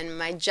arm and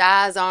my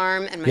jazz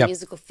arm and my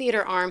musical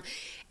theater arm.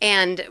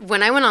 And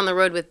when I went on the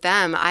road with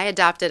them, I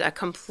adopted a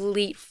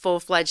complete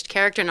full-fledged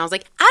character. And I was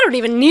like, I don't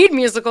even need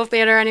musical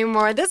theater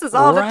anymore. This is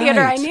all the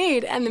theater I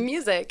need and the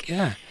music.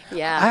 Yeah.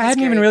 Yeah, I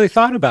hadn't even great. really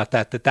thought about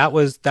that. That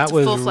was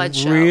full-fledged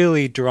show.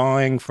 really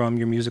drawing from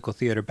your musical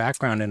theater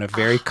background in a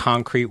very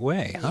concrete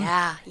way.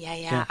 Huh?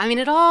 Yeah. I mean,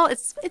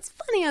 it's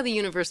funny how the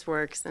universe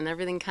works and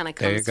everything kind of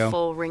There you comes go.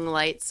 full ring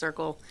light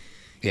circle.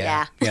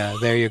 Yeah.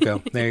 There you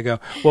go. There you go.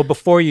 Well,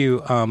 before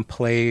you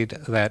played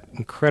that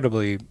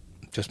incredibly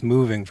just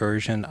moving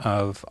version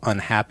of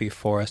 "Unhappy"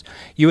 for us,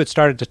 you had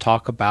started to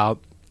talk about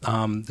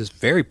this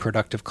very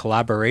productive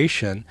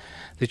collaboration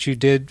that you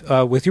did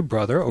with your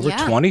brother over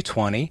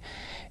 2020.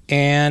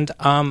 And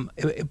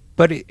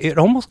but it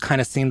almost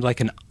kind of seemed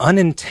like an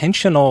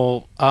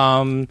unintentional,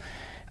 a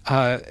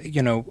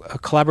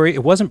collaborate.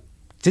 It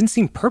didn't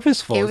seem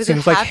purposeful. It was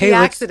seems a like, happy hey,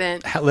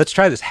 accident. Let's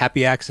try this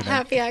happy accident.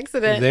 Happy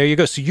accident. There you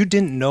go. So you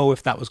didn't know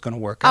if that was going to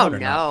work out or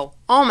not. No.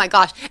 Oh my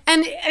gosh.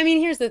 And I mean,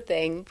 here's the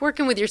thing.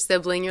 Working with your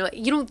sibling,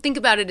 you don't think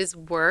about it as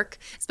work,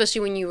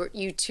 especially when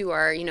you two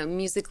are,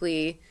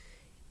 musically,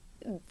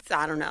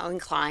 I don't know,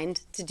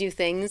 inclined to do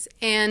things.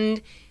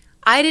 And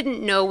I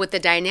didn't know what the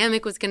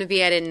dynamic was going to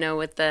be. I didn't know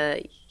what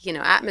the,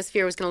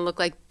 atmosphere was going to look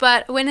like.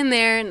 But I went in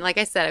there and, like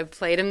I said, I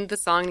played him the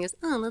song and he goes,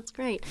 oh, that's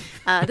great.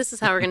 This is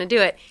how we're going to do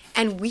it.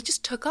 And we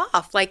just took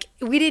off. Like,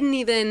 we didn't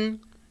even,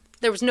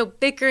 there was no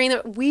bickering.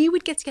 We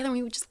would get together and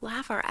we would just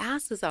laugh our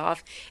asses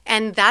off.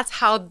 And that's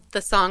how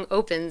the song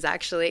opens,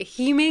 actually.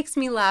 He makes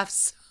me laugh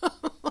so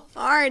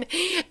hard.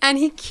 And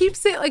he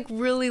keeps it, like,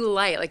 really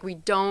light. Like, we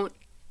don't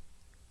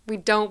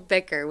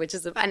bicker, which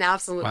is an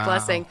absolute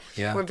blessing.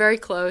 Yeah. We're very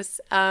close.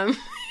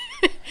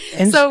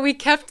 And so we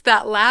kept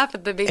that laugh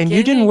at the beginning. And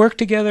you didn't work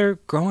together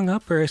growing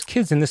up or as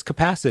kids in this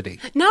capacity?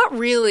 Not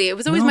really. It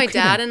was always my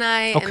dad and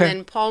I. Okay. And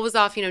then Paul was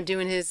off,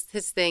 doing his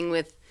thing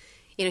with,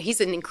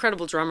 he's an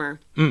incredible drummer.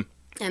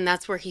 And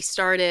that's where he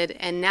started.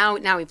 And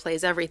now he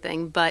plays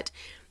everything. But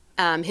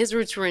his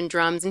roots were in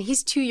drums. And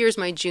he's 2 years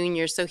my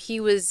junior. So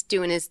he was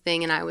doing his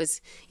thing. And I was,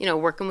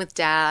 working with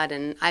Dad.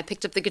 And I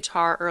picked up the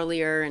guitar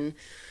earlier.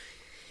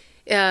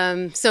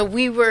 And so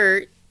we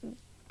were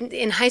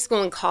in high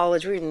school and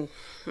college. We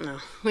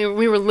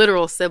were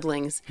literal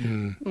siblings.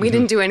 We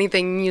didn't do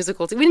anything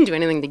musical. We didn't do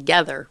anything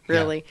together,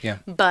 really. Yeah.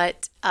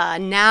 But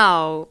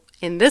now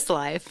in this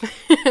life,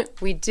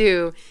 we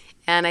do.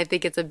 And I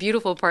think it's a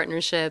beautiful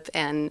partnership.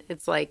 And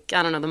it's like,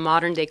 I don't know, the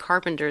modern day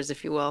Carpenters,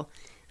 if you will.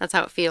 That's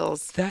how it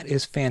feels. That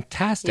is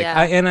fantastic. Yeah.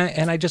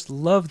 I just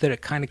love that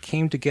it kind of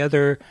came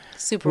together.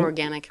 Super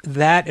organic.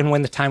 That and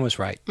when the time was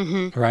right,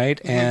 right?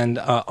 And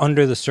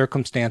under the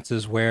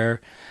circumstances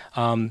where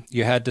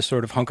you had to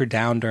sort of hunker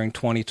down during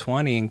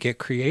 2020 and get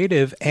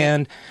creative.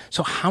 And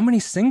so how many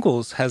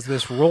singles has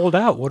this rolled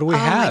out? What do we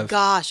have? Oh my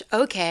gosh.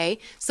 Okay.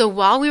 So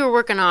while we were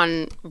working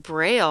on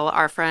Braille,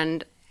 our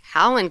friend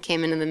Alan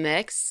came into the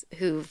mix,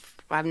 who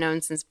I've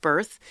known since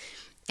birth.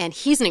 And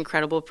he's an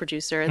incredible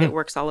producer that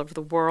works all over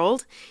the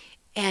world.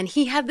 And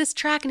he had this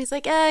track and he's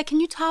like, can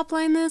you top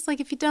line this? Like,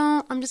 if you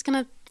don't, I'm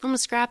going to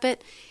scrap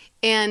it.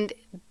 And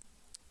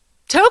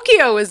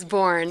Tokyo was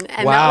born.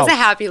 And that was a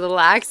happy little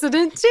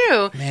accident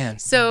too. Man.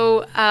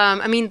 So,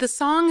 the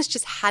songs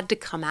just had to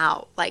come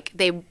out. Like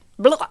they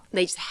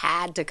just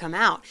had to come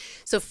out.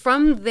 So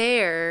from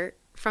there,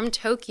 from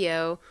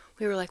Tokyo,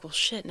 we were like, well,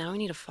 shit, now we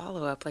need a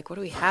follow-up. Like, what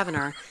do we have in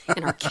our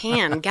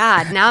can?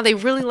 God, now they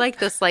really like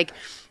this, like,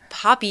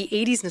 poppy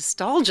 80s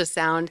nostalgia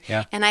sound.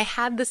 Yeah. And I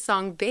had the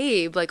song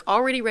Babe, like,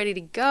 already ready to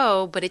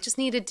go, but it just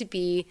needed to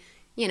be,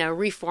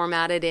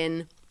 reformatted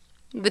in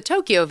the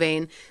Tokyo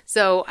vein.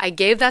 So I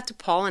gave that to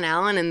Paul and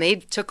Alan, and they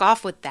took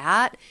off with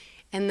that.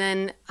 And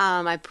then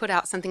I put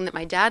out something that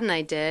my dad and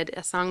I did,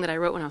 a song that I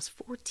wrote when I was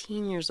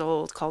 14 years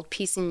old called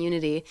Peace and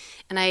Unity.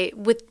 And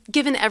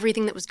given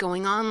everything that was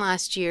going on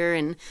last year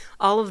and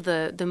all of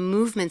the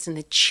movements and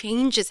the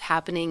changes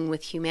happening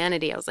with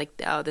humanity, I was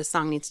like, oh, this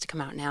song needs to come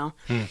out now.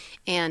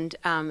 And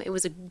it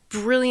was a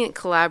brilliant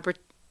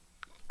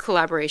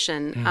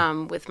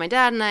collaboration with my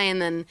dad and I. And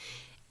then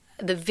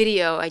the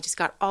video, I just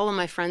got all of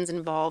my friends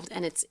involved,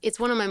 and it's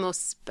one of my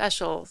most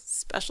special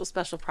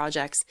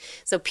projects.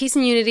 So Peace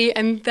and Unity,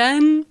 and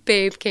then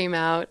Babe came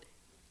out,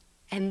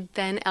 and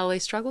then LA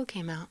Struggle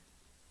came out.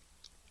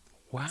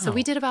 Wow. So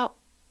we did about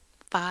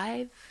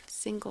 5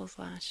 singles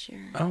last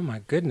year. Oh my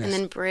goodness. And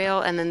then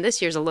Braille, and then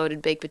this year's a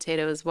loaded baked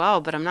potato as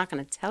well, but I'm not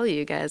going to tell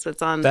you guys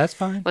what's on That's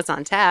fine. What's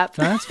on tap.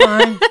 That's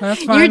fine.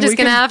 That's fine. You're just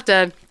going to have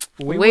to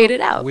wait it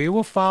out. We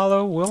will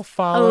follow. We'll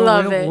follow. I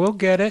love it. We'll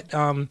get it.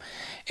 But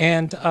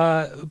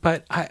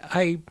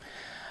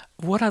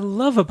what I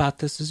love about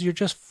this is you're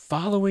just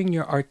following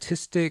your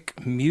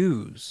artistic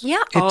muse.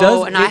 Yeah.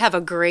 I have a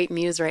great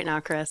muse right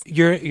now, Chris.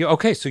 You're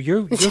okay. So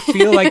you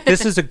feel like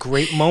this is a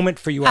great moment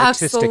for you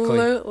artistically.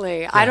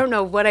 Absolutely. Yeah. I don't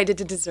know what I did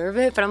to deserve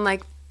it, but I'm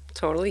like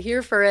totally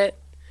here for it.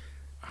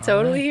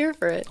 Totally here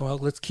for it. Well,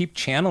 let's keep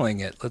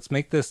channeling it. Let's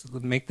make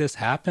this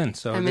happen.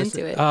 So I'm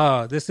into it.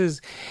 This is,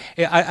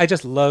 I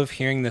just love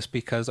hearing this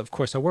because, of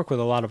course, I work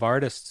with a lot of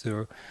artists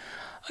who,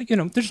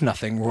 there's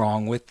nothing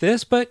wrong with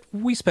this, but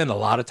we spend a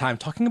lot of time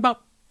talking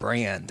about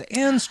brand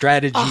and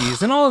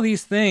strategies and all of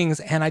these things.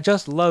 And I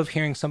just love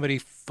hearing somebody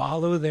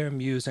follow their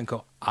muse and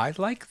go, I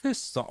like this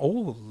song.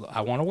 Oh,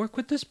 I want to work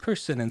with this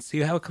person and see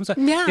how it comes out.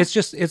 Yeah.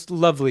 It's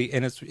lovely,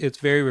 and it's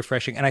very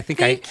refreshing. And I think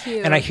Thank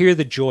you. I hear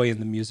the joy in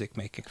the music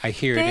making. I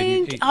hear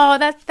it. Oh,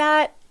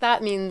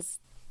 that means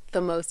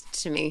the most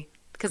to me.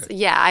 Because,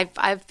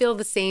 I feel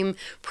the same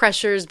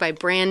pressures by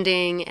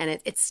branding, and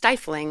it's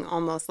stifling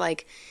almost.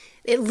 Like,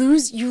 you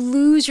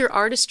lose your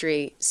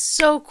artistry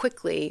so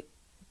quickly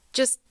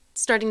just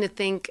starting to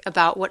think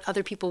about what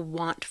other people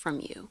want from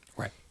you.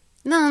 Right.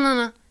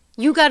 No.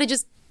 You got to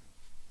just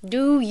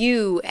do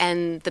you,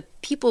 and the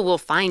people will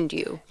find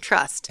you.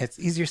 Trust. It's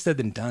easier said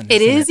than done.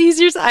 It is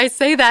easier. I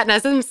say that, and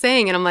as I'm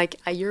saying, and I'm like,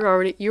 you're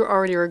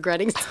already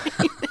regretting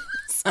saying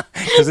this.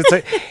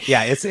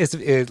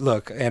 Because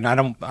look, and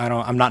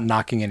I'm not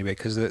knocking anybody,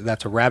 because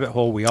that's a rabbit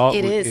hole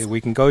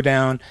we can go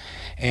down,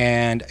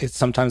 and it's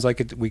sometimes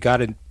like we got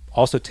to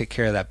also take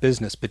care of that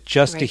business. But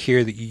just to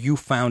hear that you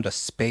found a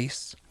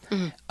space,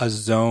 a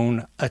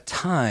zone, a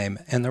time,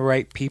 and the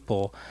right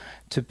people.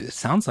 It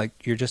sounds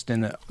like you're just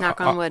in an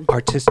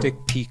artistic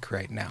peak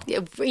right now.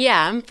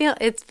 Yeah,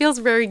 it feels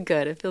very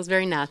good. It feels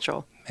very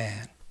natural.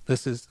 Man,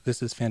 this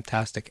is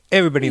fantastic.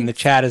 Everybody in the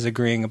chat is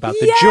agreeing about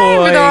the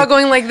joy. They're all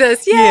going like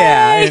this.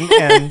 Yay!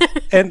 Yeah,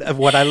 and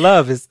what I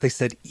love is they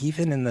said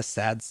even in the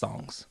sad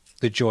songs,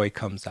 the joy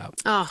comes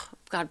out. Oh,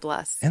 God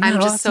bless. Isn't I'm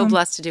that just awesome? so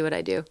blessed to do what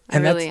I do. I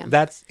And really am.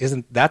 That's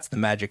the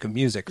magic of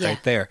music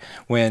right there.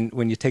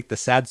 When you take the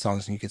sad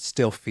songs and you can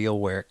still feel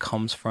where it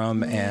comes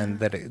from, and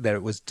that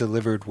it was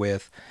delivered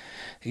with,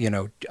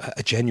 a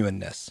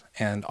genuineness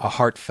and a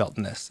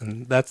heartfeltness,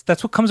 and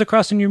that's what comes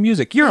across in your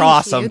music. You're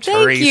awesome,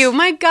 Therese. Thank you.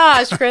 My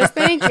gosh, Chris,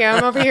 thank you.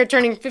 I'm over here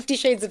turning 50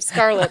 Shades of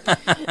Scarlet.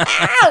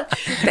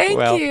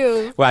 Thank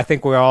you. Well, I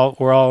think we're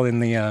all in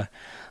the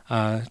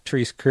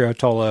Therese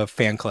Curatola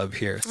fan club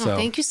here. So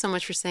thank you so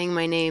much for saying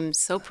my name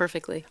so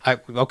perfectly.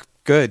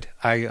 Good.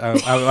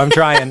 I'm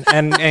trying,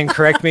 and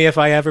correct me if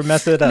I ever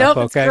mess it up. Nope,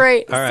 okay, it's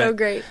great. All right. So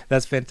great.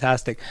 That's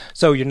fantastic.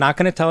 So you're not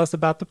going to tell us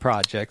about the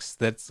projects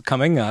that's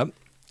coming up,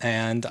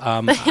 and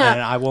and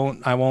I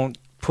won't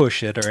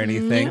push it or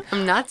anything.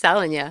 I'm not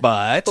telling you,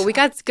 but we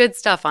got good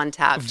stuff on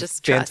tap.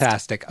 Just trust.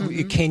 Fantastic.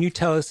 Can you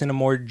tell us in a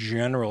more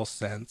general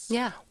sense?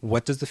 Yeah.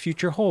 What does the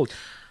future hold?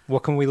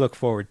 What can we look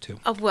forward to?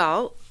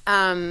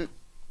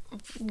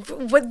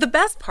 What the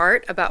best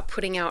part about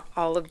putting out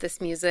all of this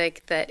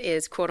music that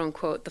is quote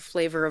unquote the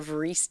flavor of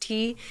Reese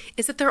tea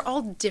is that they're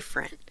all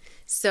different.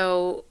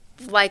 So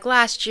like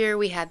last year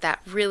we had that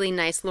really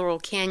nice Laurel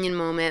Canyon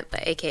moment,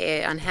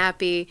 aka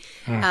Unhappy.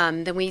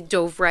 Then we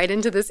dove right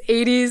into this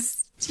 80s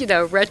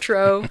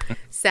retro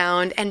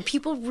sound, and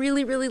people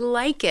really, really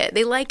like it.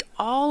 They like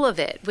all of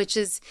it, which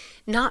is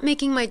not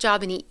making my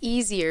job any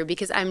easier,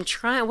 because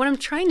what I'm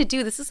trying to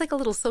do, this is like a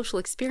little social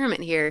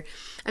experiment here.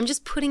 I'm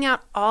just putting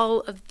out all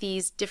of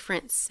these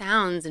different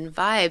sounds and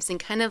vibes and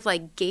kind of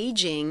like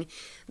gauging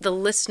the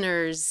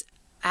listener's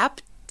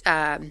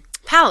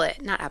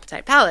palate. And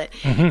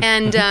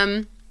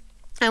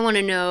I want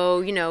to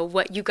know,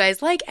 what you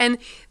guys like. And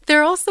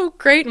they're all so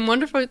great and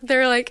wonderful.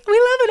 They're like, we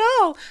love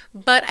it all.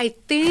 But I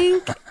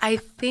think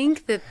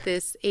that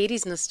this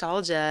 80s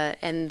nostalgia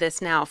and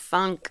this now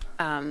funk,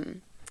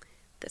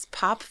 this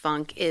pop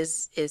funk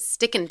is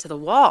sticking to the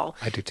wall.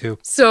 I do too.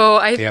 So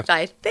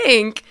I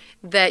think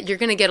that you're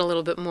going to get a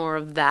little bit more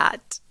of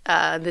that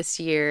this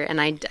year. And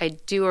I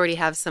do already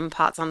have some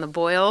pots on the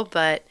boil,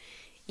 but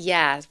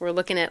yeah, we're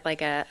looking at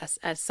like a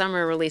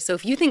summer release. So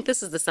if you think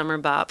this is the summer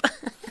bop,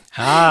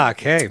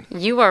 okay,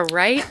 you are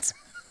right,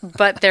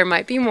 but there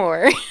might be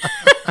more.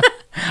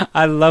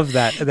 I love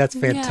that. That's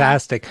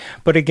fantastic. Yeah.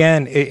 But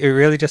again, it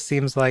really just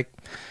seems like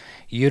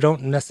you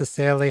don't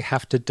necessarily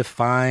have to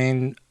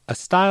define a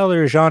style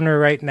or a genre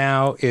right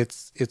now.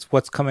 It's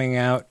what's coming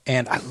out,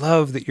 and I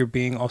love that you're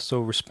being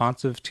also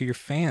responsive to your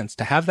fans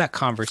to have that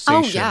conversation.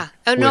 Oh yeah.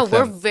 Oh no,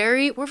 we're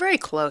very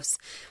close.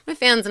 My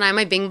fans and I,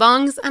 my bing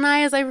bongs and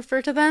I, as I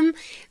refer to them,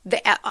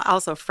 they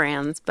also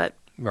frans, but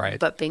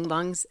bing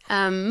bongs.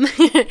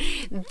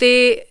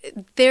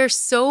 They're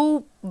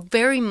so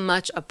very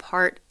much a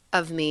part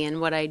of me and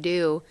what I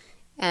do,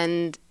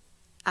 and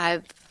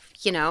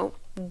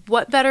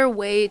what better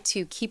way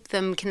to keep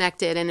them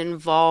connected and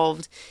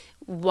involved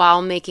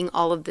while making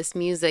all of this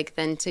music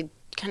than to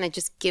kind of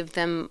just give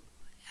them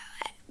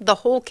the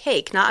whole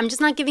cake. I'm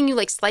just not giving you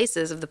like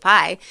slices of the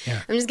pie.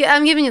 Yeah.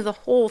 I'm giving you the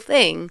whole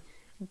thing,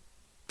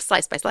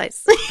 slice by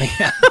slice.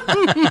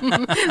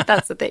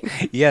 That's the thing.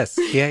 Yes.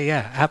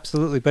 Yeah,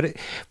 absolutely.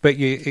 But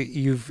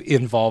you've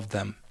involved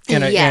them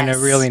in a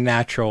really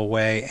natural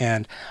way,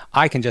 and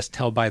I can just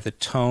tell by the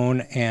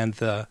tone and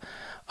the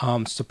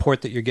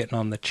support that you're getting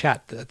on the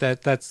chat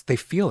that's they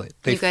feel it.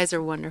 You guys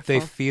are wonderful. They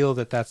feel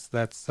that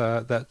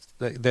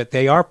that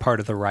they are part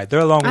of the ride. They're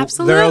along.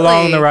 Absolutely. They're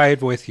along the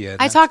ride with you.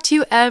 I talk to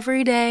you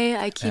every day.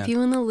 I keep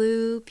you in the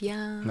loop.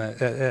 Yeah,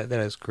 that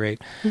is great.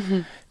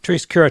 Mm-hmm.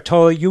 Therese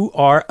Curatola, you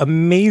are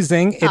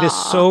amazing. It is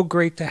so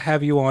great to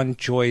have you on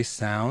Joy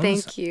Sounds.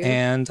 Thank you.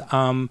 And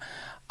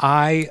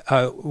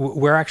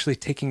we're actually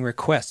taking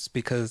requests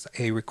because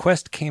a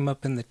request came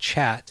up in the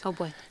chat. Oh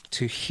boy.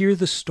 To hear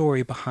the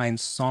story behind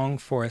Song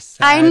for a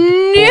Sad I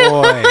knew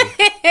Boy.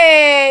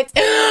 it.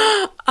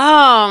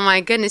 Oh my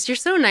goodness. You're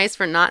so nice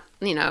for not,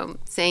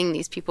 saying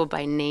these people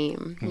by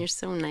name. You're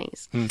so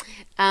nice.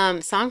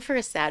 Song for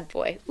a Sad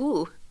Boy.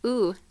 Ooh.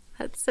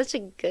 That's such a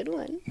good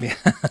one. Yeah.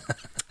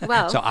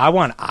 Well, so I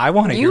want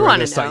to hear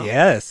this song.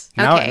 Yes.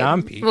 Now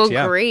I'm peaked. Well,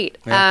 yeah. great.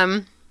 Yeah.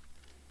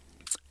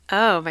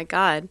 Oh my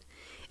God.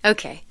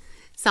 Okay.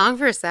 Song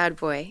for a Sad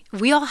Boy.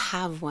 We all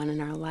have one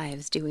in our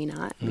lives, do we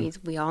not?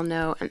 We all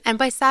know. And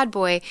by sad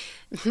boy,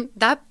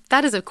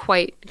 that's a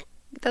quite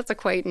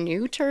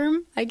new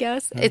term, I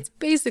guess. It's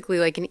basically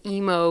like an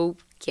emo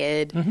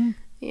kid.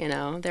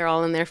 They're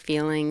all in their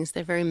feelings.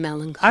 They're very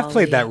melancholy. I've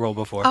played that role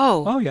before.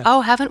 Oh, yeah. Oh,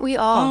 haven't we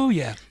all? Oh,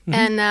 yeah.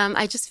 And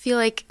I just feel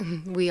like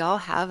we all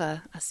have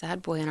a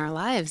sad boy in our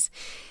lives.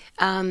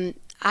 I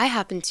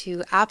happen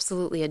to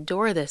absolutely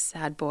adore this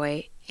sad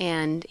boy,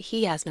 and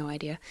he has no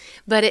idea.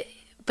 But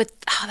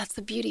that's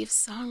the beauty of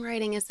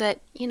songwriting, is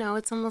that,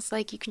 it's almost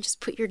like you can just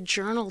put your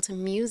journal to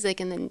music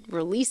and then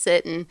release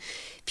it, and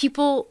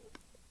people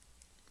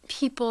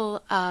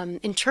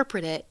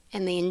interpret it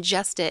and they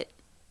ingest it.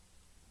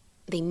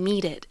 They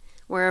meet it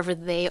wherever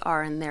they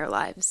are in their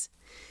lives.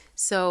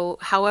 So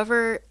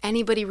however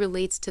anybody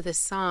relates to this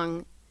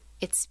song,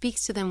 it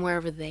speaks to them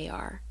wherever they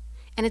are.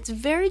 And it's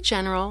very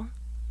general,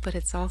 but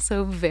it's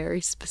also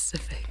very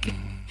specific.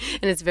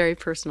 And it's very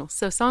personal.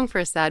 So Song for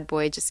a Sad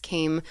Boy just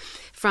came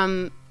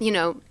from,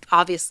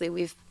 obviously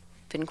we've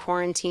been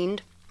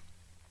quarantined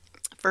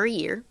for a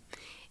year.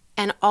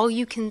 And all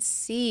you can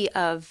see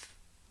of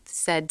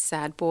said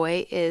sad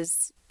boy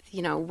is,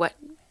 what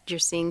you're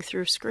seeing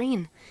through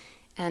screen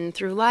and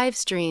through live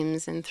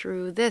streams and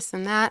through this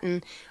and that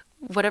and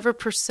whatever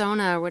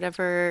persona,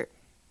 whatever,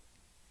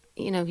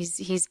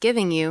 he's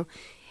giving you.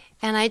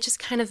 And I just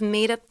kind of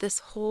made up this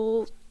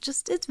whole,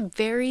 it's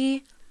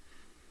very,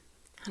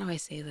 how do I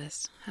say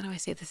this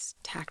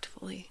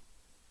tactfully?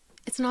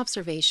 It's an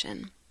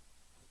observation.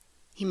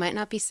 He might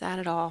not be sad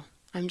at all.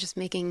 I'm just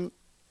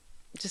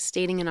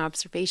stating an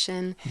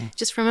observation.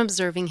 Just from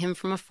observing him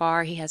from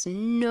afar, he has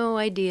no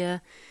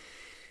idea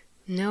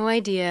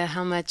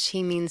how much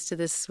he means to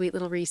this sweet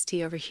little Reese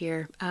tea over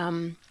here.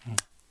 So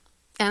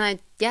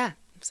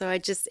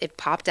it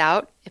popped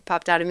out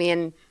of me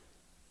in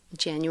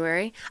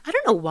January. I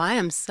don't know why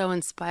I'm so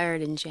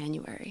inspired in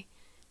January.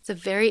 It's a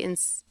very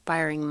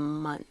inspiring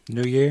month.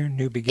 New year,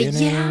 new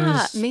beginnings.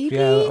 Yeah, maybe.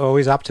 Yeah,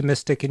 always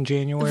optimistic in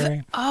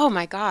January. Oh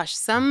my gosh,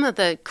 some of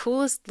the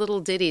coolest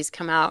little ditties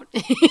come out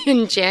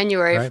in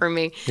January for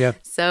me. Yeah.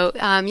 So,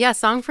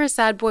 Song for a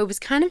Sad Boy was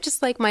kind of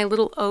just like my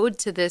little ode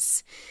to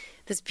this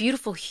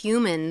beautiful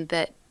human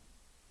that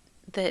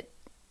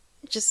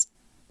just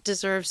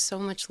deserves so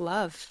much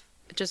love.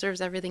 It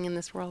deserves everything in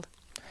this world.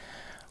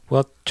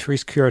 Well,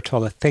 Therese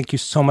Cuartola, thank you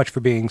so much for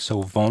being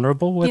so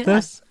vulnerable with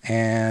us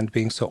and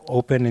being so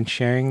open and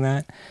sharing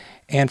that,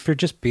 and for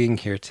just being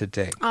here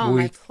today. Oh,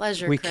 my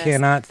pleasure, We Chris.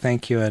 cannot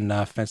thank you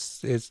enough.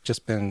 It's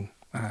just been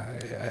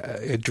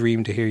a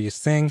dream to hear you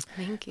sing,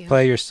 thank you.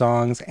 Play your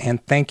songs,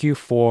 and thank you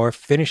for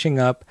finishing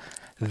up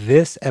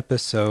this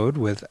episode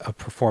with a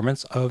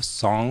performance of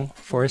Song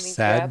for a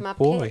Sad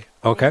Boy. Pick.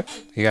 Okay,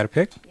 you got a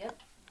pick? Yep.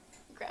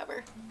 Grab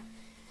her.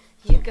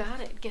 You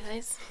got it,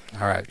 guys.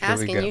 All right, here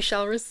Ask we go. and you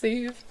shall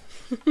receive.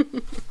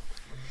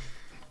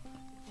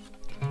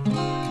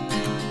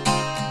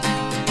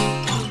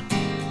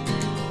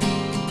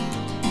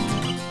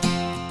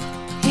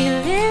 He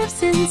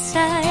lives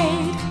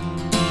inside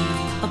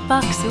a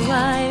box of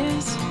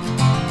wires.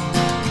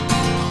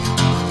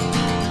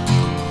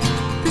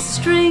 The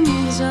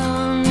strings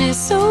on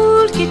his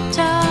old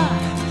guitar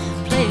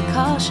play a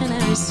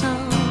cautionary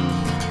song.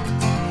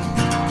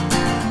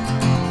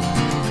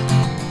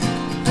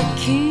 The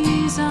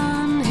keys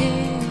on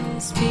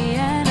his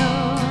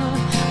piano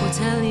will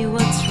tell you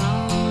what's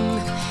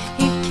wrong.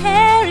 He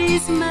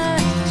carries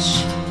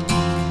much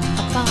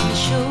upon his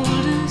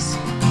shoulders.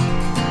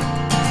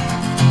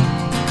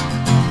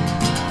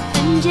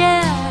 And he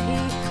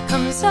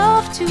comes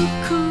off too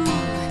cool.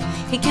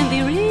 He can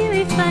be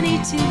really funny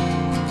too.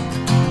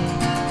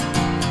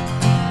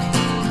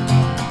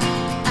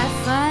 I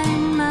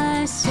find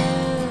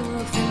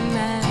myself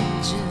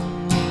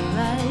imagining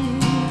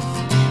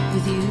life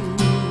with you.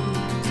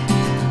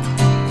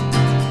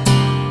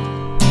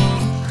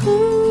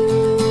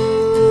 Ooh,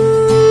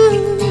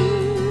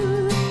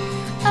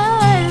 I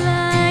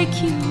like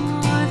you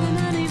more than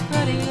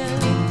anybody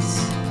else,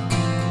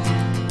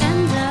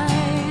 and I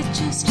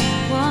just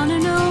wanna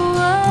know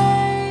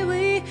why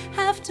we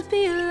have to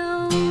be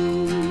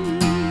alone.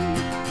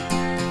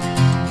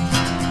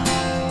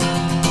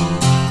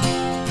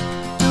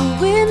 The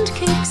wind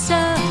kicks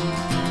up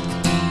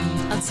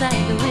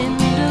outside the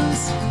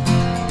windows.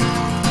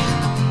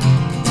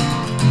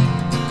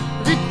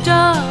 The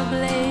dog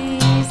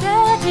lays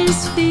at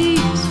his feet,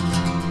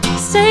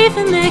 safe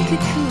in their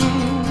cocoon.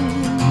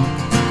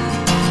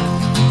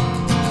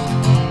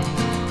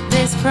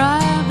 There's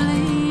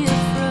probably a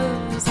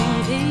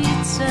frozen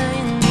pizza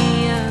in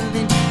the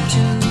oven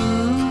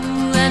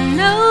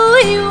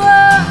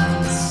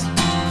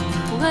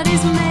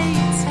his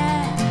mate's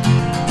hat.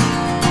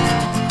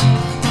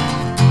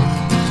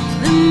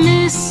 The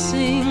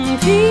missing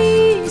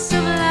piece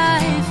of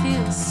life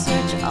he'll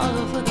search all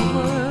over the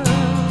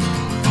world,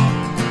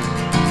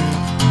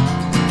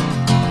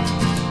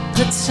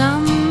 but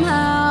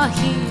somehow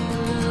he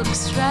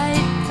looks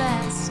right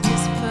past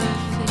his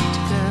perfect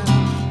girl.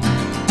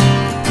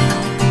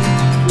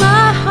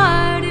 My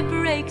heart, it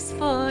breaks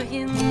for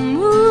him.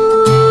 Ooh,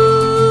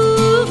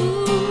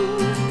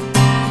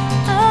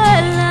 I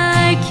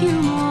like you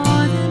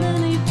more than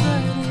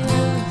anybody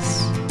else,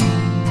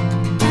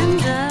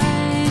 and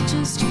I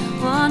just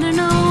wanna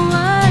know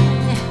why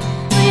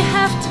we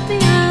have to be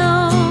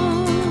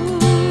alone.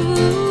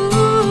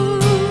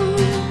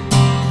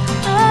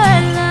 I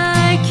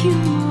like you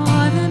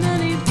more than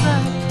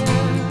anybody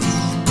else,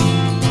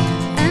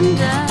 and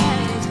I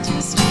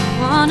just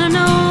wanna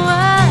know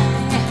why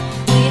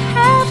we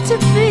have to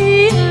be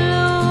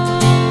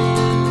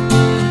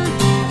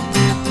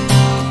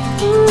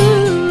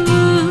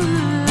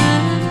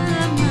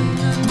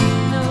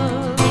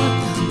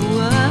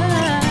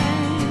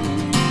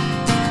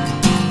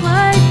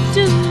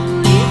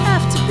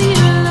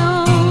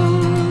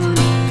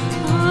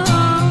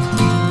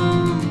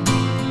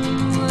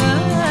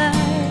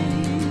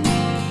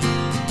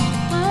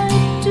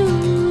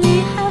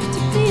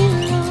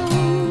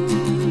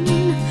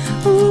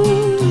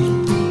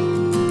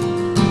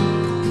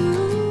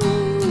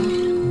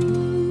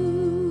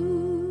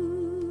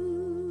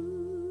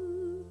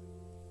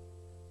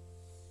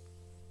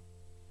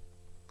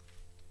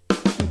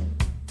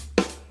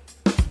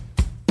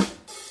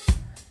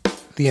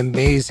the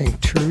amazing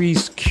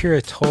Therese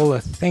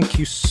Curatola. Thank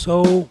you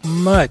so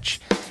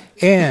much.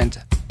 And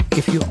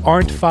if you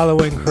aren't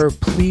following her,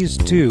 please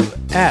do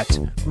at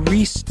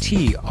Reese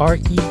T,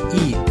 REESETEA.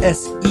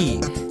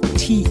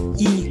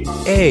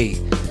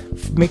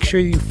 Make sure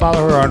you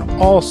follow her on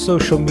all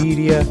social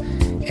media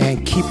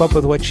and keep up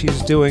with what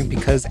she's doing,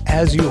 because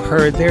as you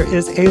heard, there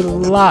is a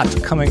lot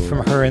coming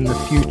from her in the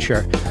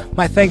future.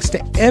 My thanks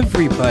to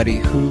everybody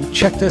who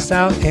checked us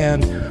out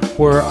and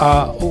were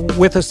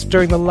with us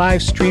during the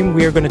live stream.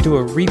 We are going to do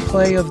a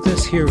replay of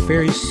this here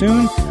very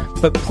soon,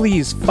 but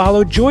please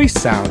follow Joy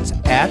Sounds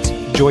at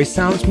Joy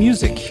Sounds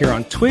Music here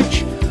on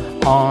Twitch,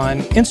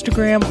 on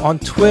Instagram, on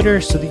Twitter,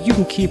 so that you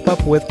can keep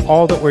up with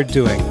all that we're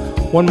doing.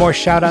 One more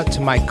shout out to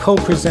my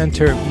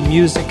co-presenter,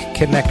 Music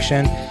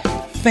Connection.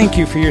 Thank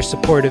you for your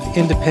support of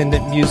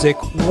independent music.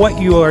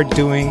 What you are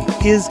doing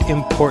is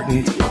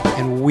important,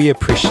 and we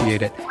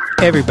appreciate it.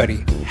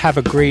 Everybody, have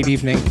a great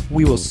evening.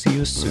 We will see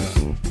you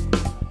soon.